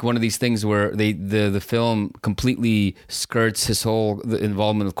that it's like one of these things where the film completely skirts his whole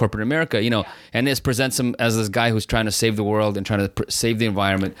involvement with corporate America, and it presents him as this guy who's trying to save the world and trying to save the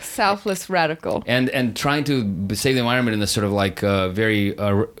environment. Selfless radical. And trying to save the environment in this sort of like very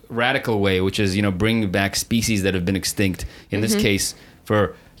radical way, which is, bringing back species that have been extinct, in this case,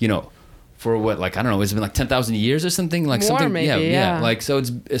 for what, like, I don't know, it's been like 10,000 years or something, like more something, maybe, yeah. Like,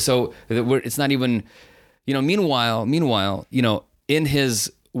 it's not even, meanwhile, in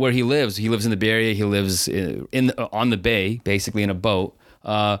where he lives in the Bay Area, he lives on the bay, basically in a boat.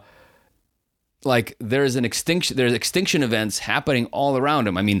 Like there's extinction events happening all around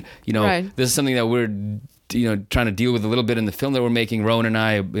him. I mean, right. This is something that we're trying to deal with a little bit in the film that we're making, Rowan and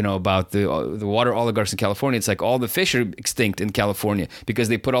I, about the water oligarchs in California. It's like all the fish are extinct in California because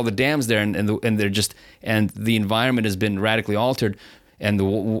they put all the dams there, and they're just, and the environment has been radically altered, and the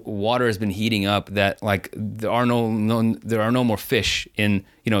water has been heating up. That like there are no more fish in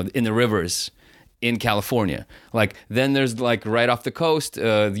the rivers in California. Like then there's like right off the coast,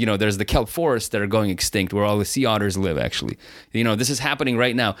 there's the kelp forests that are going extinct where all the sea otters live actually. This is happening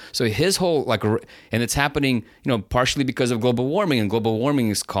right now. So his whole and it's happening, partially because of global warming, and global warming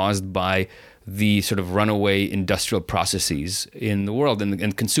is caused by the sort of runaway industrial processes in the world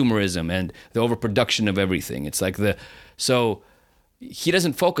and consumerism and the overproduction of everything. It's like so he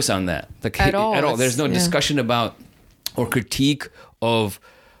doesn't focus on that at all. There's no discussion about or critique of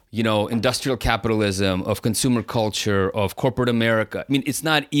industrial capitalism, of consumer culture, of corporate America. I mean, it's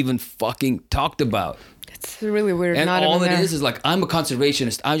not even fucking talked about. It's really weird. And all it is like, I'm a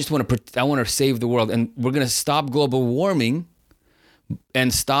conservationist. I just want to save the world, and we're gonna stop global warming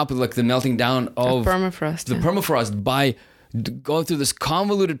and stop like the melting down of permafrost by going through this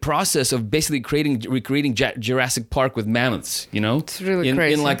convoluted process of basically recreating Jurassic Park with mammoths. It's really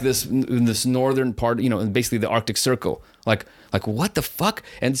crazy. In like this northern part, basically the Arctic Circle. Like what the fuck?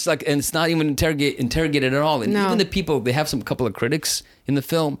 And it's not even interrogated at all. And even the people, they have couple of critics in the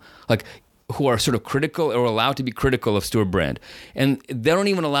film, like who are sort of critical or allowed to be critical of Stuart Brand, and they don't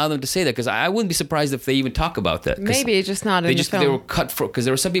even allow them to say that, because I wouldn't be surprised if they even talk about that. Maybe just not in the film. They were cut for, because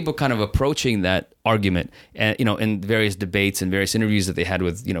there were some people kind of approaching that argument, and in various debates and various interviews that they had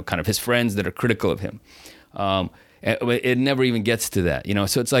with kind of his friends that are critical of him. It never even gets to that,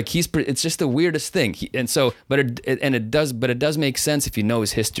 So it's like it's just the weirdest thing. It does make sense if you know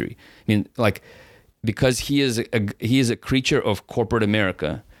his history. I mean, like, because he is a creature of corporate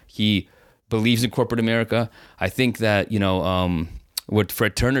America. He believes in corporate America. I think that what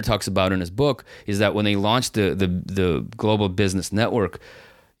Fred Turner talks about in his book is that when they launched the Global Business Network,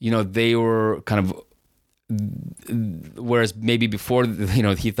 they were kind of. Whereas maybe before,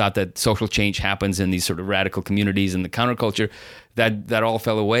 he thought that social change happens in these sort of radical communities and the counterculture, that all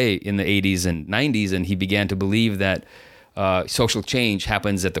fell away in the 80s and 90s, and he began to believe that social change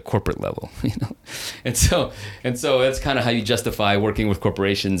happens at the corporate level, and so that's kind of how you justify working with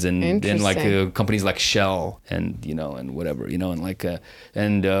corporations and like companies like Shell and and whatever,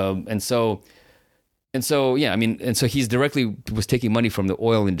 And so, yeah, I mean, and so he's directly was taking money from the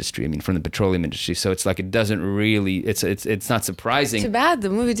oil industry. I mean, from the petroleum industry. So it's like, it doesn't really, it's not surprising. Too bad the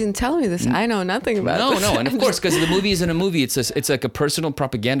movie didn't tell me this. I know nothing about this. No, and of course, because the movie isn't a movie. It's like a personal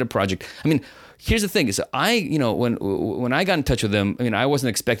propaganda project. I mean, here's the thing: is when I got in touch with him, I mean, I wasn't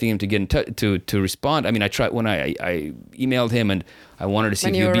expecting him to get in touch to respond. I mean, I tried when I emailed him, and I wanted to see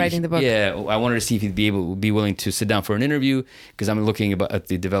when you were writing the book. Yeah, I wanted to see if he'd be willing to sit down for an interview, because I'm looking at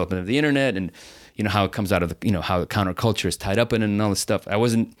the development of the internet and how it comes out of how the counterculture is tied up in it and all this stuff. I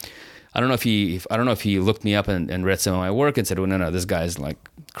don't know if he looked me up and read some of my work and said, well, no, this guy's like,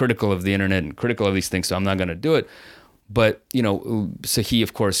 critical of the internet and critical of these things, so I'm not going to do it. But, so he,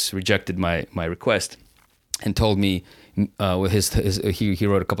 of course, rejected my request and told me with he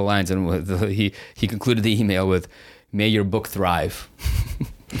wrote a couple lines, and he concluded the email with, "May your book thrive."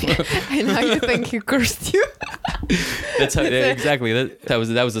 And now you think he cursed you? That's how exactly that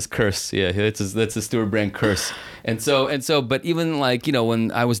was his curse. Yeah, that's a Stewart Brand curse. And so, but even like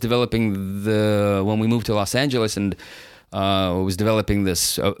when I was developing when we moved to Los Angeles and was developing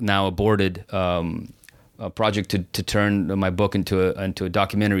this now aborted project to turn my book into a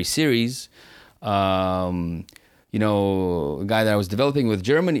documentary series. A guy that I was developing with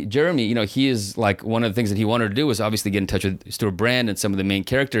Jeremy, he is like, one of the things that he wanted to do was obviously get in touch with Stewart Brand and some of the main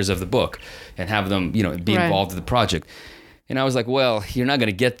characters of the book and have them, be involved in the project. And I was like, well, you're not going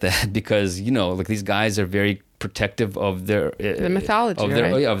to get that because, like these guys are very protective of their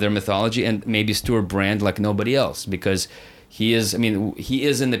mythology, of their mythology, and maybe Stewart Brand like nobody else, because he is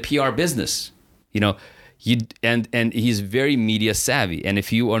in the PR business, and he's very media savvy. And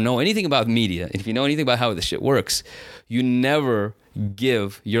if you know anything about media, if you know anything about how this shit works, you never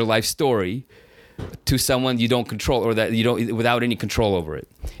give your life story to someone you don't control, or that you don't, without any control over it.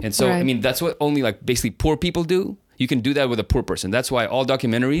 And so, Right. That's what only like basically poor people do. You can do that with a poor person. That's why all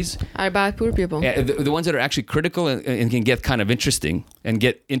documentaries, I about poor people. yeah, the ones that are actually critical and can get kind of interesting and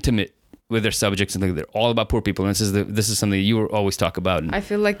get intimate with their subjects, and they're all about poor people. And this is something you always talk about. I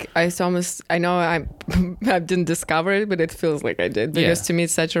feel like I know I didn't discover it, but it feels like I did, because to me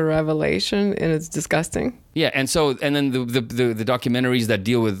it's such a revelation and it's disgusting. Yeah, and then the documentaries that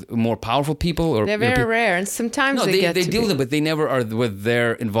deal with more powerful people, or They're very rare, and sometimes they deal with them, but they never are with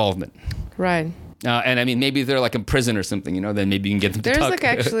their involvement. Right. And maybe they're like in prison or something, then maybe you can get them to There's talk. like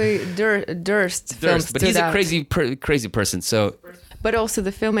actually Durst films, but he's a crazy person. So, but also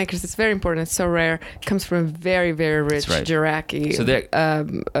the filmmakers, it's very important. It's so rare. It comes from a very, very rich Iraqi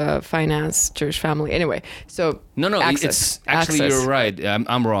finance Jewish family. Anyway, so it's actually you're right.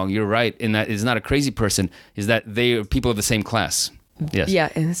 I'm wrong. You're right in that it's not a crazy person. Is that they are people of the same class? Yes. Yeah,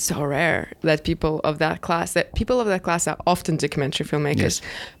 and it's so rare that people of that class are often documentary filmmakers,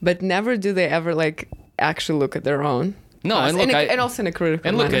 but never do they ever like actually look at their own. No, class. and look, and also in a critical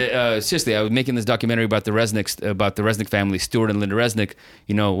and look, manner. Seriously, I was making this documentary about the Resnick family, Stuart and Linda Resnick.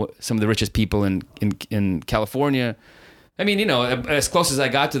 Some of the richest people in California. As close as I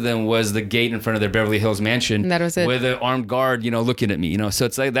got to them was the gate in front of their Beverly Hills mansion. And that was it. With an armed guard, looking at me. So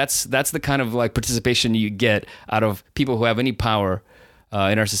it's like that's the kind of like participation you get out of people who have any power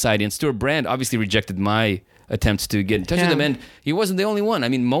in our society. And Stewart Brand obviously rejected my attempts to get in touch with him, and he wasn't the only one.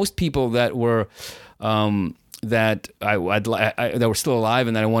 Most people that were that were still alive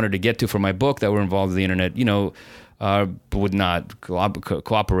and that I wanted to get to for my book that were involved in the internet, would not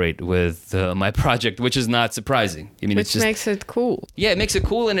cooperate with my project, which is not surprising. Which makes it cool. Yeah, it makes it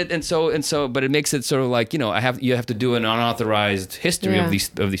cool, but it makes it sort of like you have to do an unauthorized history of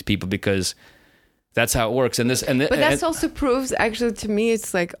these people, because that's how it works. But that also proves, actually, to me,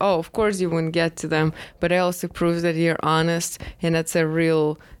 it's like, oh, of course you wouldn't get to them, but it also proves that you're honest, and that's a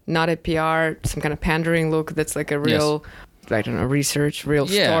real, not a PR, some kind of pandering look. That's like a real, I don't know, research, real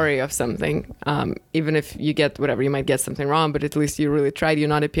story of something. Even if you get whatever, you might get something wrong, but at least you really tried. You're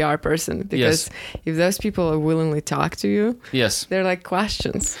not a PR person, because if those people willingly talk to you, they're like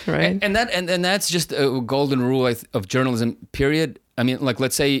questions, right? And that's just a golden rule of journalism, period.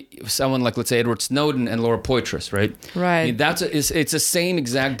 Let's say Edward Snowden and Laura Poitras, right? Right. It's the same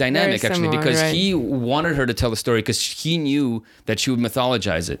exact dynamic, Very actually, similar, because right. he wanted her to tell the story because he knew that she would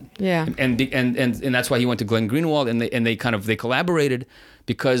mythologize it. Yeah. And that's why he went to Glenn Greenwald, and they collaborated,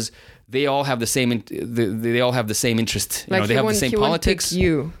 because they all have the same interest. Like they have the same politics.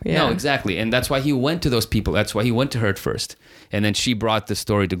 You. Yeah. No, exactly. And that's why he went to those people. That's why he went to her at first. And then she brought the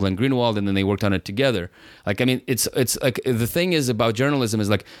story to Glenn Greenwald, and then they worked on it together. It's like, the thing is about journalism is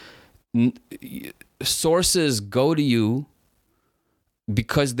like, sources go to you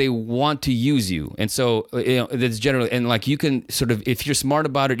because they want to use you. And so, that's generally, and like you can sort of, if you're smart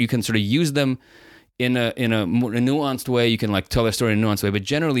about it, you can sort of use them in a more nuanced way. You can like tell their story in a nuanced way, but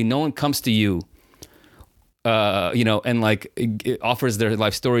generally no one comes to you and like it offers their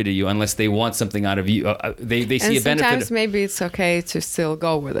life story to you unless they want something out of you. They see a benefit. Sometimes maybe it's okay to still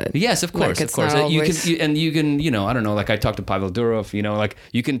go with it. Yes, of course, of course. You can, I don't know. Like I talked to Pavel Durov. Like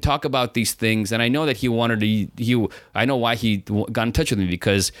you can talk about these things, and I know that he wanted to. I know why he got in touch with me,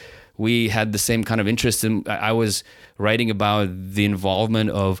 because we had the same kind of interest in. I was writing about the involvement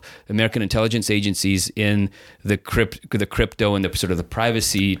of American intelligence agencies in the crypto and the sort of the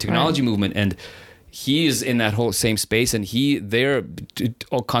privacy technology movement, and he's in that whole same space, and they're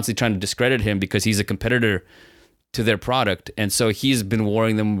all constantly trying to discredit him because he's a competitor to their product, and so he's been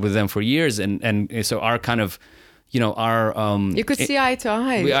warring with them for years, and so our kind of, our you could see eye to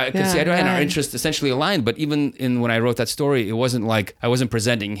eye. I could see eye to eye, and our interests essentially aligned. But even when I wrote that story, it wasn't like I wasn't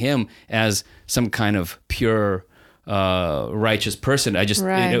presenting him as some kind of pure righteous person. I just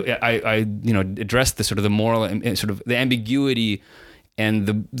I addressed the sort of the moral and sort of the ambiguity and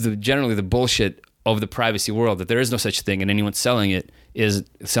the generally the bullshit of the privacy world, that there is no such thing, and anyone selling it is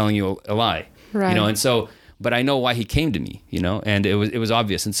selling you a lie. Right. And so, but I know why he came to me, and it was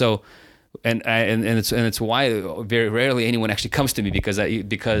obvious, and so. And it's why very rarely anyone actually comes to me because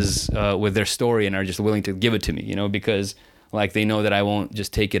with their story and are just willing to give it to me, because like they know that I won't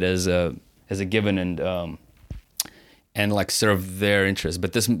just take it as a given and like serve their interest.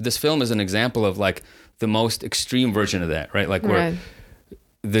 But this film is an example of like the most extreme version of that, right? Like where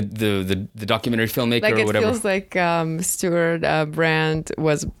the documentary filmmaker like or whatever. It feels like Stuart Brand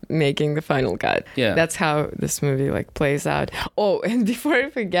was making the final cut. Yeah, that's how this movie like plays out. Oh, and before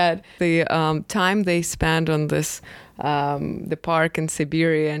I forget, the time they spend on this the park in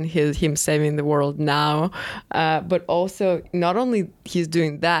Siberia and him saving the world now, but also not only he's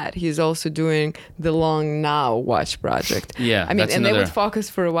doing that, he's also doing the Long Now Watch project. Yeah, I mean, and they would focus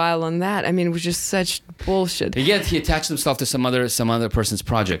for a while on that. I mean, it was just such bullshit. Yet he attached himself to some other person's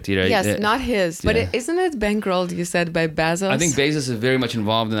project. Yes, not his, but isn't it bankrolled? You said by Bezos. I think Bezos is very much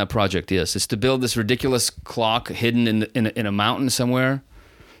involved in that project. Yes, it's to build this ridiculous clock hidden in a mountain somewhere.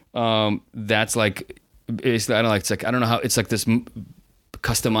 That's like. It's I don't know. It's like I don't know how. It's like this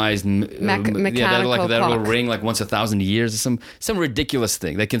customized mechanical that will clock. ring like once 1,000 years or some ridiculous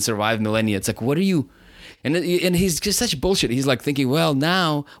thing that can survive millennia. It's like, what are you? And he's just such bullshit. He's like thinking, well,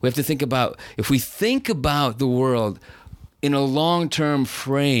 now we have to think about if we think about the world in a long-term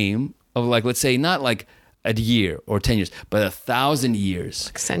frame of like, let's say not like a year or 10 years, but 1,000 years.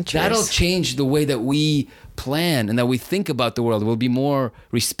 Like centuries. That'll change the way that we plan and that we think about the world. We'll be more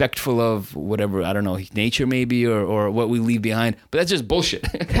respectful of whatever, I don't know, nature maybe, or what we leave behind. But that's just bullshit.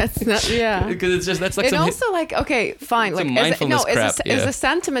 That's not, yeah. Because it's just, that's like and also like, okay, fine. Like, mindfulness crap. As a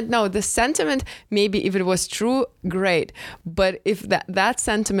sentiment, no, the sentiment, maybe if it was true, great. But if that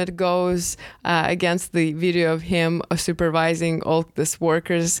sentiment goes against the video of him supervising all these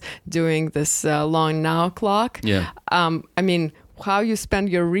workers doing this Long Now clock, I mean, how you spend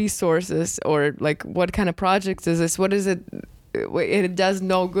your resources or like what kind of projects is this? What is it? It does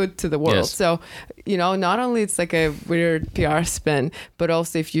no good to the world. Yes. So, not only it's like a weird PR spin, but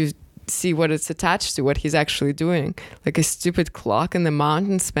also if you see what it's attached to, what he's actually doing, like a stupid clock in the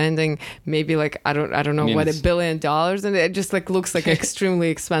mountain spending maybe like I don't know what, $1 billion, and it just like looks like an extremely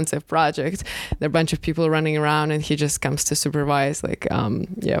expensive project. There are a bunch of people running around and he just comes to supervise like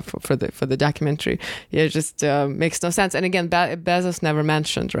for the documentary. It just makes no sense. And again, Bezos never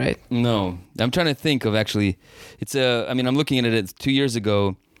mentioned, right? No, I'm trying to think of actually. It's I mean, I'm looking at it 2 years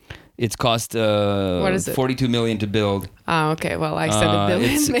ago. It's cost what is it? $42 million to build. Oh, okay. Well, I said $1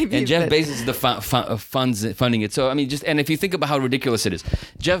 billion maybe. And Jeff Bezos is the funding it. So I mean, and if you think about how ridiculous it is,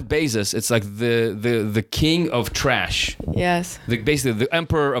 Jeff Bezos, it's like the king of trash. Yes. Basically, the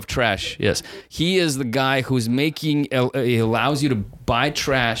emperor of trash. Yes, he is the guy who's he allows you to buy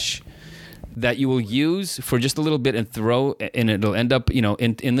trash that you will use for just a little bit and throw, and it'll end up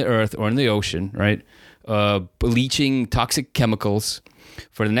in the earth or in the ocean, right? Bleaching toxic chemicals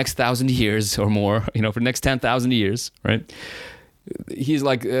for the next 1,000 years or more, for the next 10,000 years, right? He's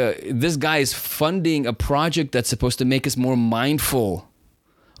like, this guy is funding a project that's supposed to make us more mindful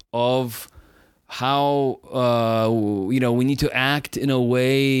of how, we need to act in a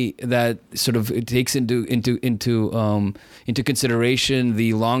way that sort of it takes into consideration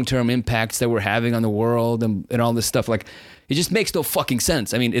the long-term impacts that we're having on the world and all this stuff. Like, it just makes no fucking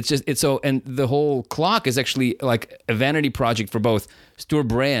sense. I mean, it's so, and the whole clock is actually like a vanity project for both Stuart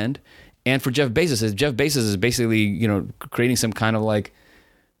Brand and for Jeff Bezos. Jeff Bezos is basically, creating some kind of like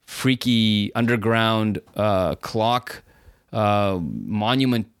freaky underground clock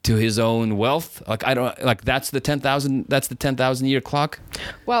monument to his own wealth. Like, that's the 10,000 year clock.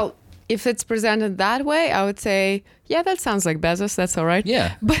 Well, if it's presented that way, I would say, yeah, that sounds like Bezos. That's all right.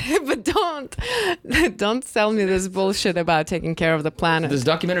 Yeah. But don't sell me this bullshit about taking care of the planet. This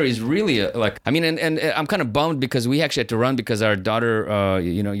documentary is really and I'm kind of bummed because we actually had to run because our daughter,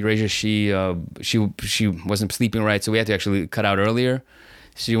 Eurasia, she wasn't sleeping right, so we had to actually cut out earlier.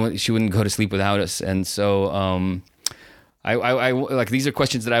 She wouldn't go to sleep without us, and so I like, these are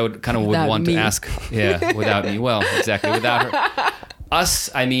questions that I would want to ask. Yeah, without me. Well, exactly, without her. Us,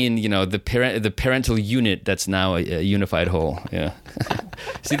 I mean, the parental unit that's now a unified whole. Yeah.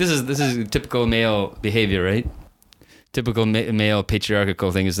 See, this is typical male behavior, right? typical male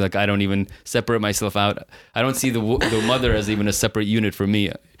patriarchal thing is like I don't even separate myself out. I don't see the mother as even a separate unit for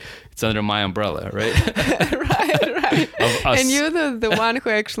me. It's under my umbrella, right? right. Of us. And you're the one who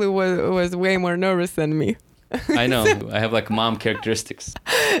actually was way more nervous than me. I know. I have like mom characteristics.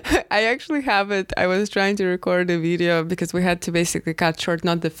 I actually have it. I was trying to record a video because we had to basically cut short,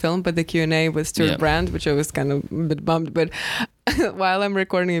 not the film, but the Q&A with Stuart Brand, which I was kind of a bit bummed. But while I'm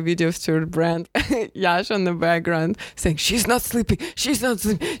recording a video of Stuart Brand, Yash on the background saying, she's not sleeping. She's not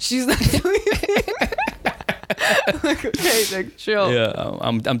sleeping. She's not sleeping. Like, okay, like chill. Yeah,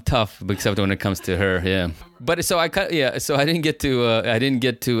 I'm tough, except when it comes to her. Yeah, but so I didn't get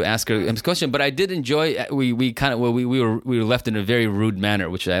to ask her a question, but I did enjoy. We were left in a very rude manner,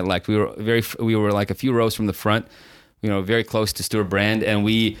 which I liked. We were like a few rows from the front, very close to Stuart Brand,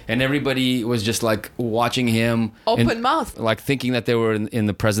 and everybody was just like watching him, open mouth, like thinking that they were in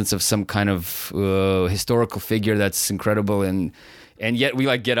the presence of some kind of historical figure that's incredible and yet we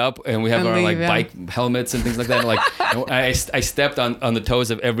like get up and we have our like bike helmets and things like that. And, like I stepped on the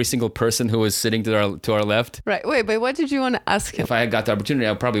toes of every single person who was sitting to our left. Right. Wait, but what did you want to ask him? If I had got the opportunity,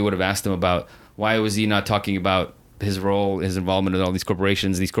 I probably would have asked him about why was he not talking about his role, his involvement in all these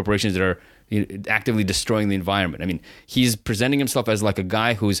corporations that are actively destroying the environment. I mean, he's presenting himself as like a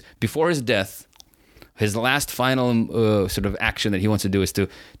guy who's before his death, his last final sort of action that he wants to do is to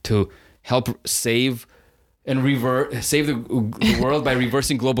help save the world by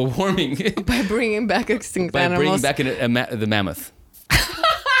reversing global warming. By bringing back extinct By animals. bringing back the mammoth.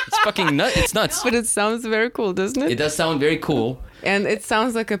 It's fucking nuts. It's nuts. But it sounds very cool, doesn't it? It does sound very cool. And it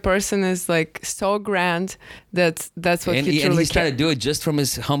sounds like a person is like so grand that's what and he truly he's trying to do it just from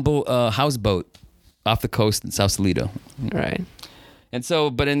his humble houseboat off the coast in Sausalito. Right. And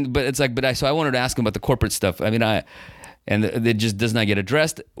so, so I wanted to ask him about the corporate stuff. I mean, and it just does not get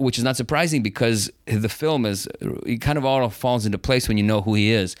addressed, which is not surprising because the film it kind of all falls into place when you know who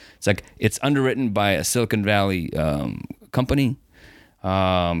he is. It's like it's underwritten by a Silicon Valley company.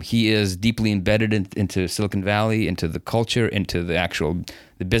 He is deeply embedded into Silicon Valley, into the culture, into the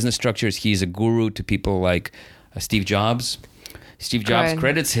business structures. He's a guru to people like Steve Jobs. Steve Jobs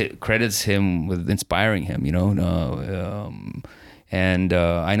credits him with inspiring him, and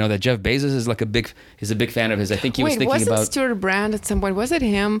I know that Jeff Bezos is a big fan of his. I think he was thinking about... wasn't Stuart Brand at some point? Was it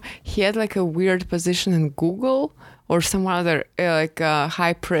him? He had like a weird position in Google or some other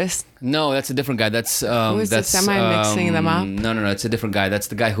high priest. No, that's a different guy. Am I mixing them up? No, it's a different guy. That's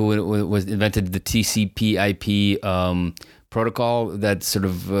the guy who invented the TCP/IP protocol. That's sort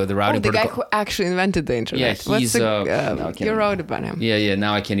of the routing protocol. The guy who actually invented the internet. Yeah, he's... you wrote about him. Yeah.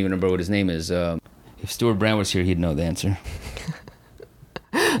 Now I can't even remember what his name is. If Stuart Brand was here, he'd know the answer.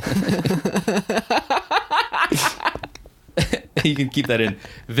 You can keep that in.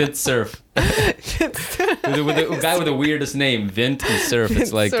 Vint Cerf. with the guy with the weirdest name, Vint and Cerf.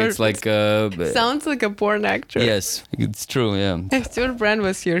 It's like sounds like a porn actor. Yes, it's true. Yeah. If Stuart Brand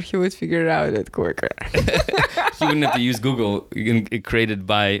was here, he would figure it out quicker. He wouldn't have to use Google. Created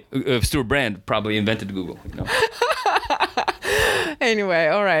by Stuart Brand. Probably invented Google. Anyway,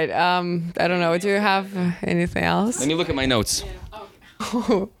 all right. I don't know. Do you have anything else? Let me look at my notes.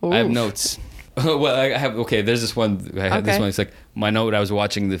 I have notes. Well, I have. Okay, there's this one. This one. It's like my note. I was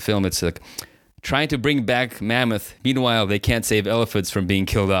watching the film. It's like trying to bring back mammoth. Meanwhile, they can't save elephants from being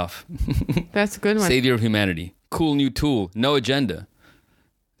killed off. That's a good one. Savior of humanity. Cool new tool. No agenda.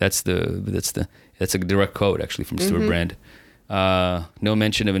 That's a direct quote actually from Stuart Brand. No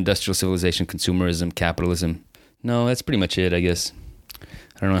mention of industrial civilization, consumerism, capitalism. No, that's pretty much it, I guess.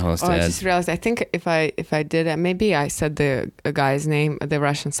 I don't know how else to add. I just realized, I think if I did, maybe I said the guy's name, the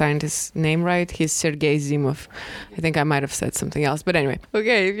Russian scientist's name right. He's Sergei Zimov. I think I might have said something else. But anyway,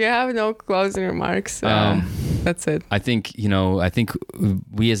 okay, if you have no closing remarks, that's it. I think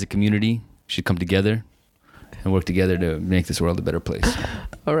we as a community should come together and work together to make this world a better place.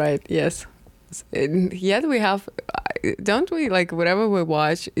 All right, yes. Yet we have, don't we, like whatever we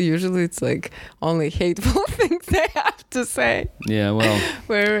watch, usually it's like only hateful things they have to say. Yeah, well.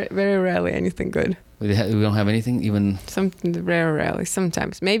 Very, very rarely anything good. We don't have anything even? Something very rarely,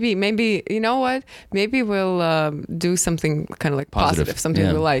 sometimes. Maybe, you know what? Maybe we'll do something kind of like positive something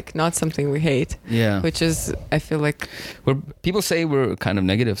we like, not something we hate. Yeah. Which is, I feel like... People say we're kind of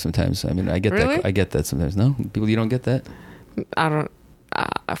negative sometimes. I mean, I get really? that. I get that sometimes. No? You don't get that? I don't...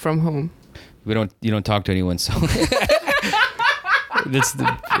 from whom? You don't talk to anyone, so it's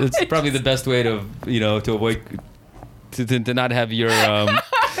probably the best way to avoid to not have your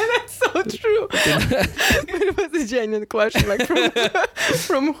That's so true. It was a genuine question, like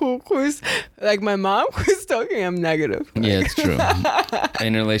from who's like my mom who's talking. I'm negative. Yeah, it's true.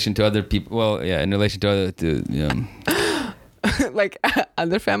 In relation to other people, in relation to other like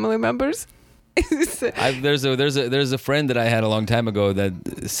other family members? There's a friend that I had a long time ago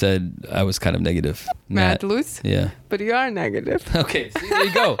that said I was kind of negative. Matt Lutz? Yeah. But you are negative. Okay, see, there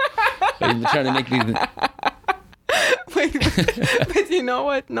you go. You're trying to make me... Wait, but you know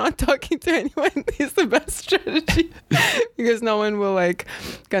what? Not talking to anyone is the best strategy because no one will like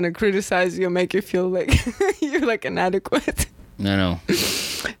kind of criticize you, make you feel like you're like inadequate. I know.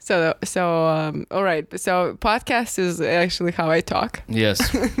 So all right. So podcast is actually how I talk. Yes.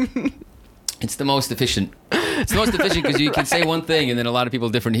 It's the most efficient. It's the most efficient because you can say one thing and then a lot of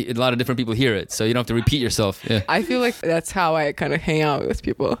different people hear it, so you don't have to repeat yourself. Yeah. I feel like that's how I kind of hang out with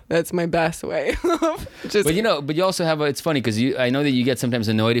people. That's my best way. But you also have it's funny because I know that you get sometimes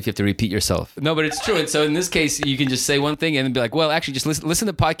annoyed if you have to repeat yourself. No, but it's true. And so in this case, you can just say one thing and then be like, well, actually, just listen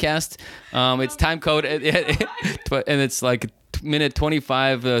to the podcast. It's time code, and it's like minute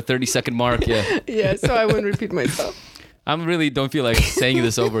 25, 30-second mark. Yeah. Yeah. So I wouldn't repeat myself. I really don't feel like saying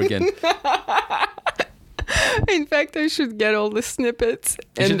this over again. In fact, I should get all the snippets.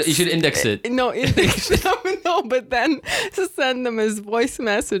 You should index it. No, index them. No, but then send them as voice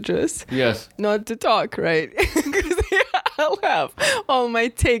messages. Yes. Not to talk, right? Because I'll have all my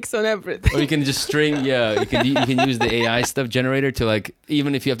takes on everything. Or you can just string. Yeah, you can use the AI stuff generator to like,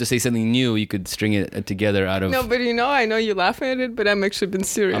 even if you have to say something new, you could string it together out of. No, but I know you're laughing at it, but I'm actually been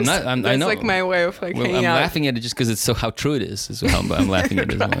serious. I'm not. That's I know. like my way of like hanging I'm out. laughing at it just because it's so how true it is. Is how I'm laughing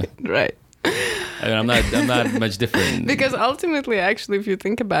at it. Right. I mean, I'm not much different. Because ultimately, actually, if you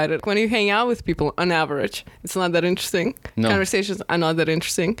think about it, when you hang out with people, on average, it's not that interesting. No. Conversations are not that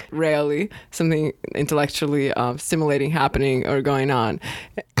interesting. Rarely something intellectually stimulating happening or going on.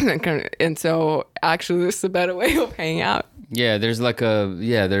 And so, actually, this is a better way of hanging out. Yeah,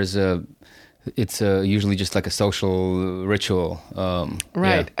 it's usually just like a social ritual.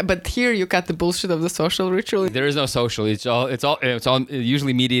 Right. Yeah. But here you got the bullshit of the social ritual. There is no social. It's all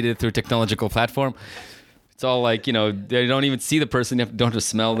usually mediated through technological platform. It's all like, they don't even see the person. You don't have to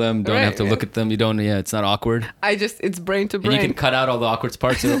smell them. Don't have to look at them. You don't. Yeah, it's not awkward. It's brain to brain. And you can cut out all the awkward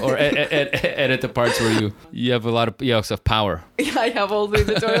parts or edit the parts where you have a lot of power. Yeah, I have all the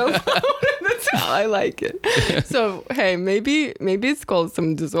editorial power. That's how I like it. So, hey, maybe it's called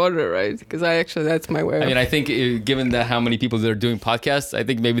some disorder, right? Because that's my way. I mean, I think given how many people that are doing podcasts, I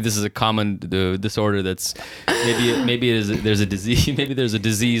think maybe this is a common disorder. That's maybe it is. There's a disease. Maybe there's a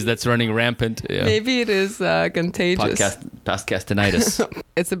disease that's running rampant. Yeah. Maybe it is contagious. Podcastinitis.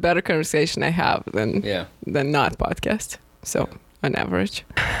 It's a better conversation I have than not podcast. So on average,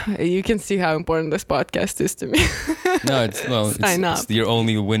 you can see how important this podcast is to me. No, it's your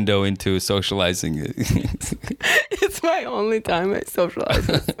only window into socializing. It's my only time I socialize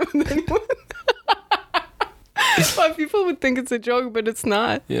with anyone. Well, people would think it's a joke, but it's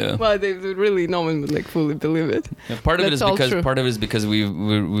not. Yeah. Well, no one would like fully believe it. Yeah, part of it is because we've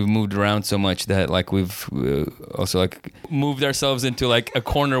moved around so much that like we've also like moved ourselves into like a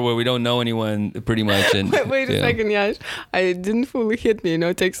corner where we don't know anyone pretty much. And wait a second, Yash. I didn't fully hit me.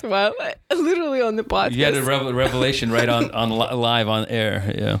 It takes a while. Literally on the podcast. You had a revelation right on live on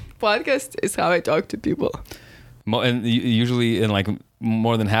air. Yeah. Podcast is how I talk to people. And usually, in like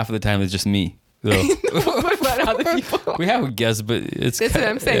more than half of the time, it's just me. So. What about other people? We have a guest, but that's what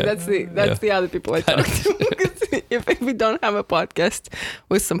I'm saying. Yeah. That's the other people I talk to. If we don't have a podcast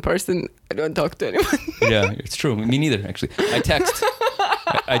with some person, I don't talk to anyone. Yeah, it's true. Me neither, actually. I text.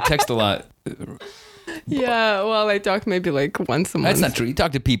 I text a lot. Yeah, well, I talk maybe like once a month. That's not true. You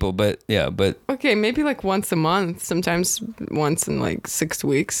talk to people, but. Okay, maybe like once a month. Sometimes once in like 6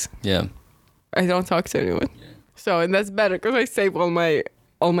 weeks. Yeah. I don't talk to anyone. Yeah. So, and that's better because I save all my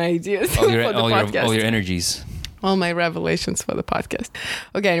ideas for the podcast. All your energies. All my revelations for the podcast.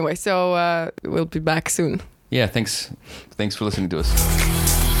 Okay, anyway, so we'll be back soon. Yeah, thanks for listening to us.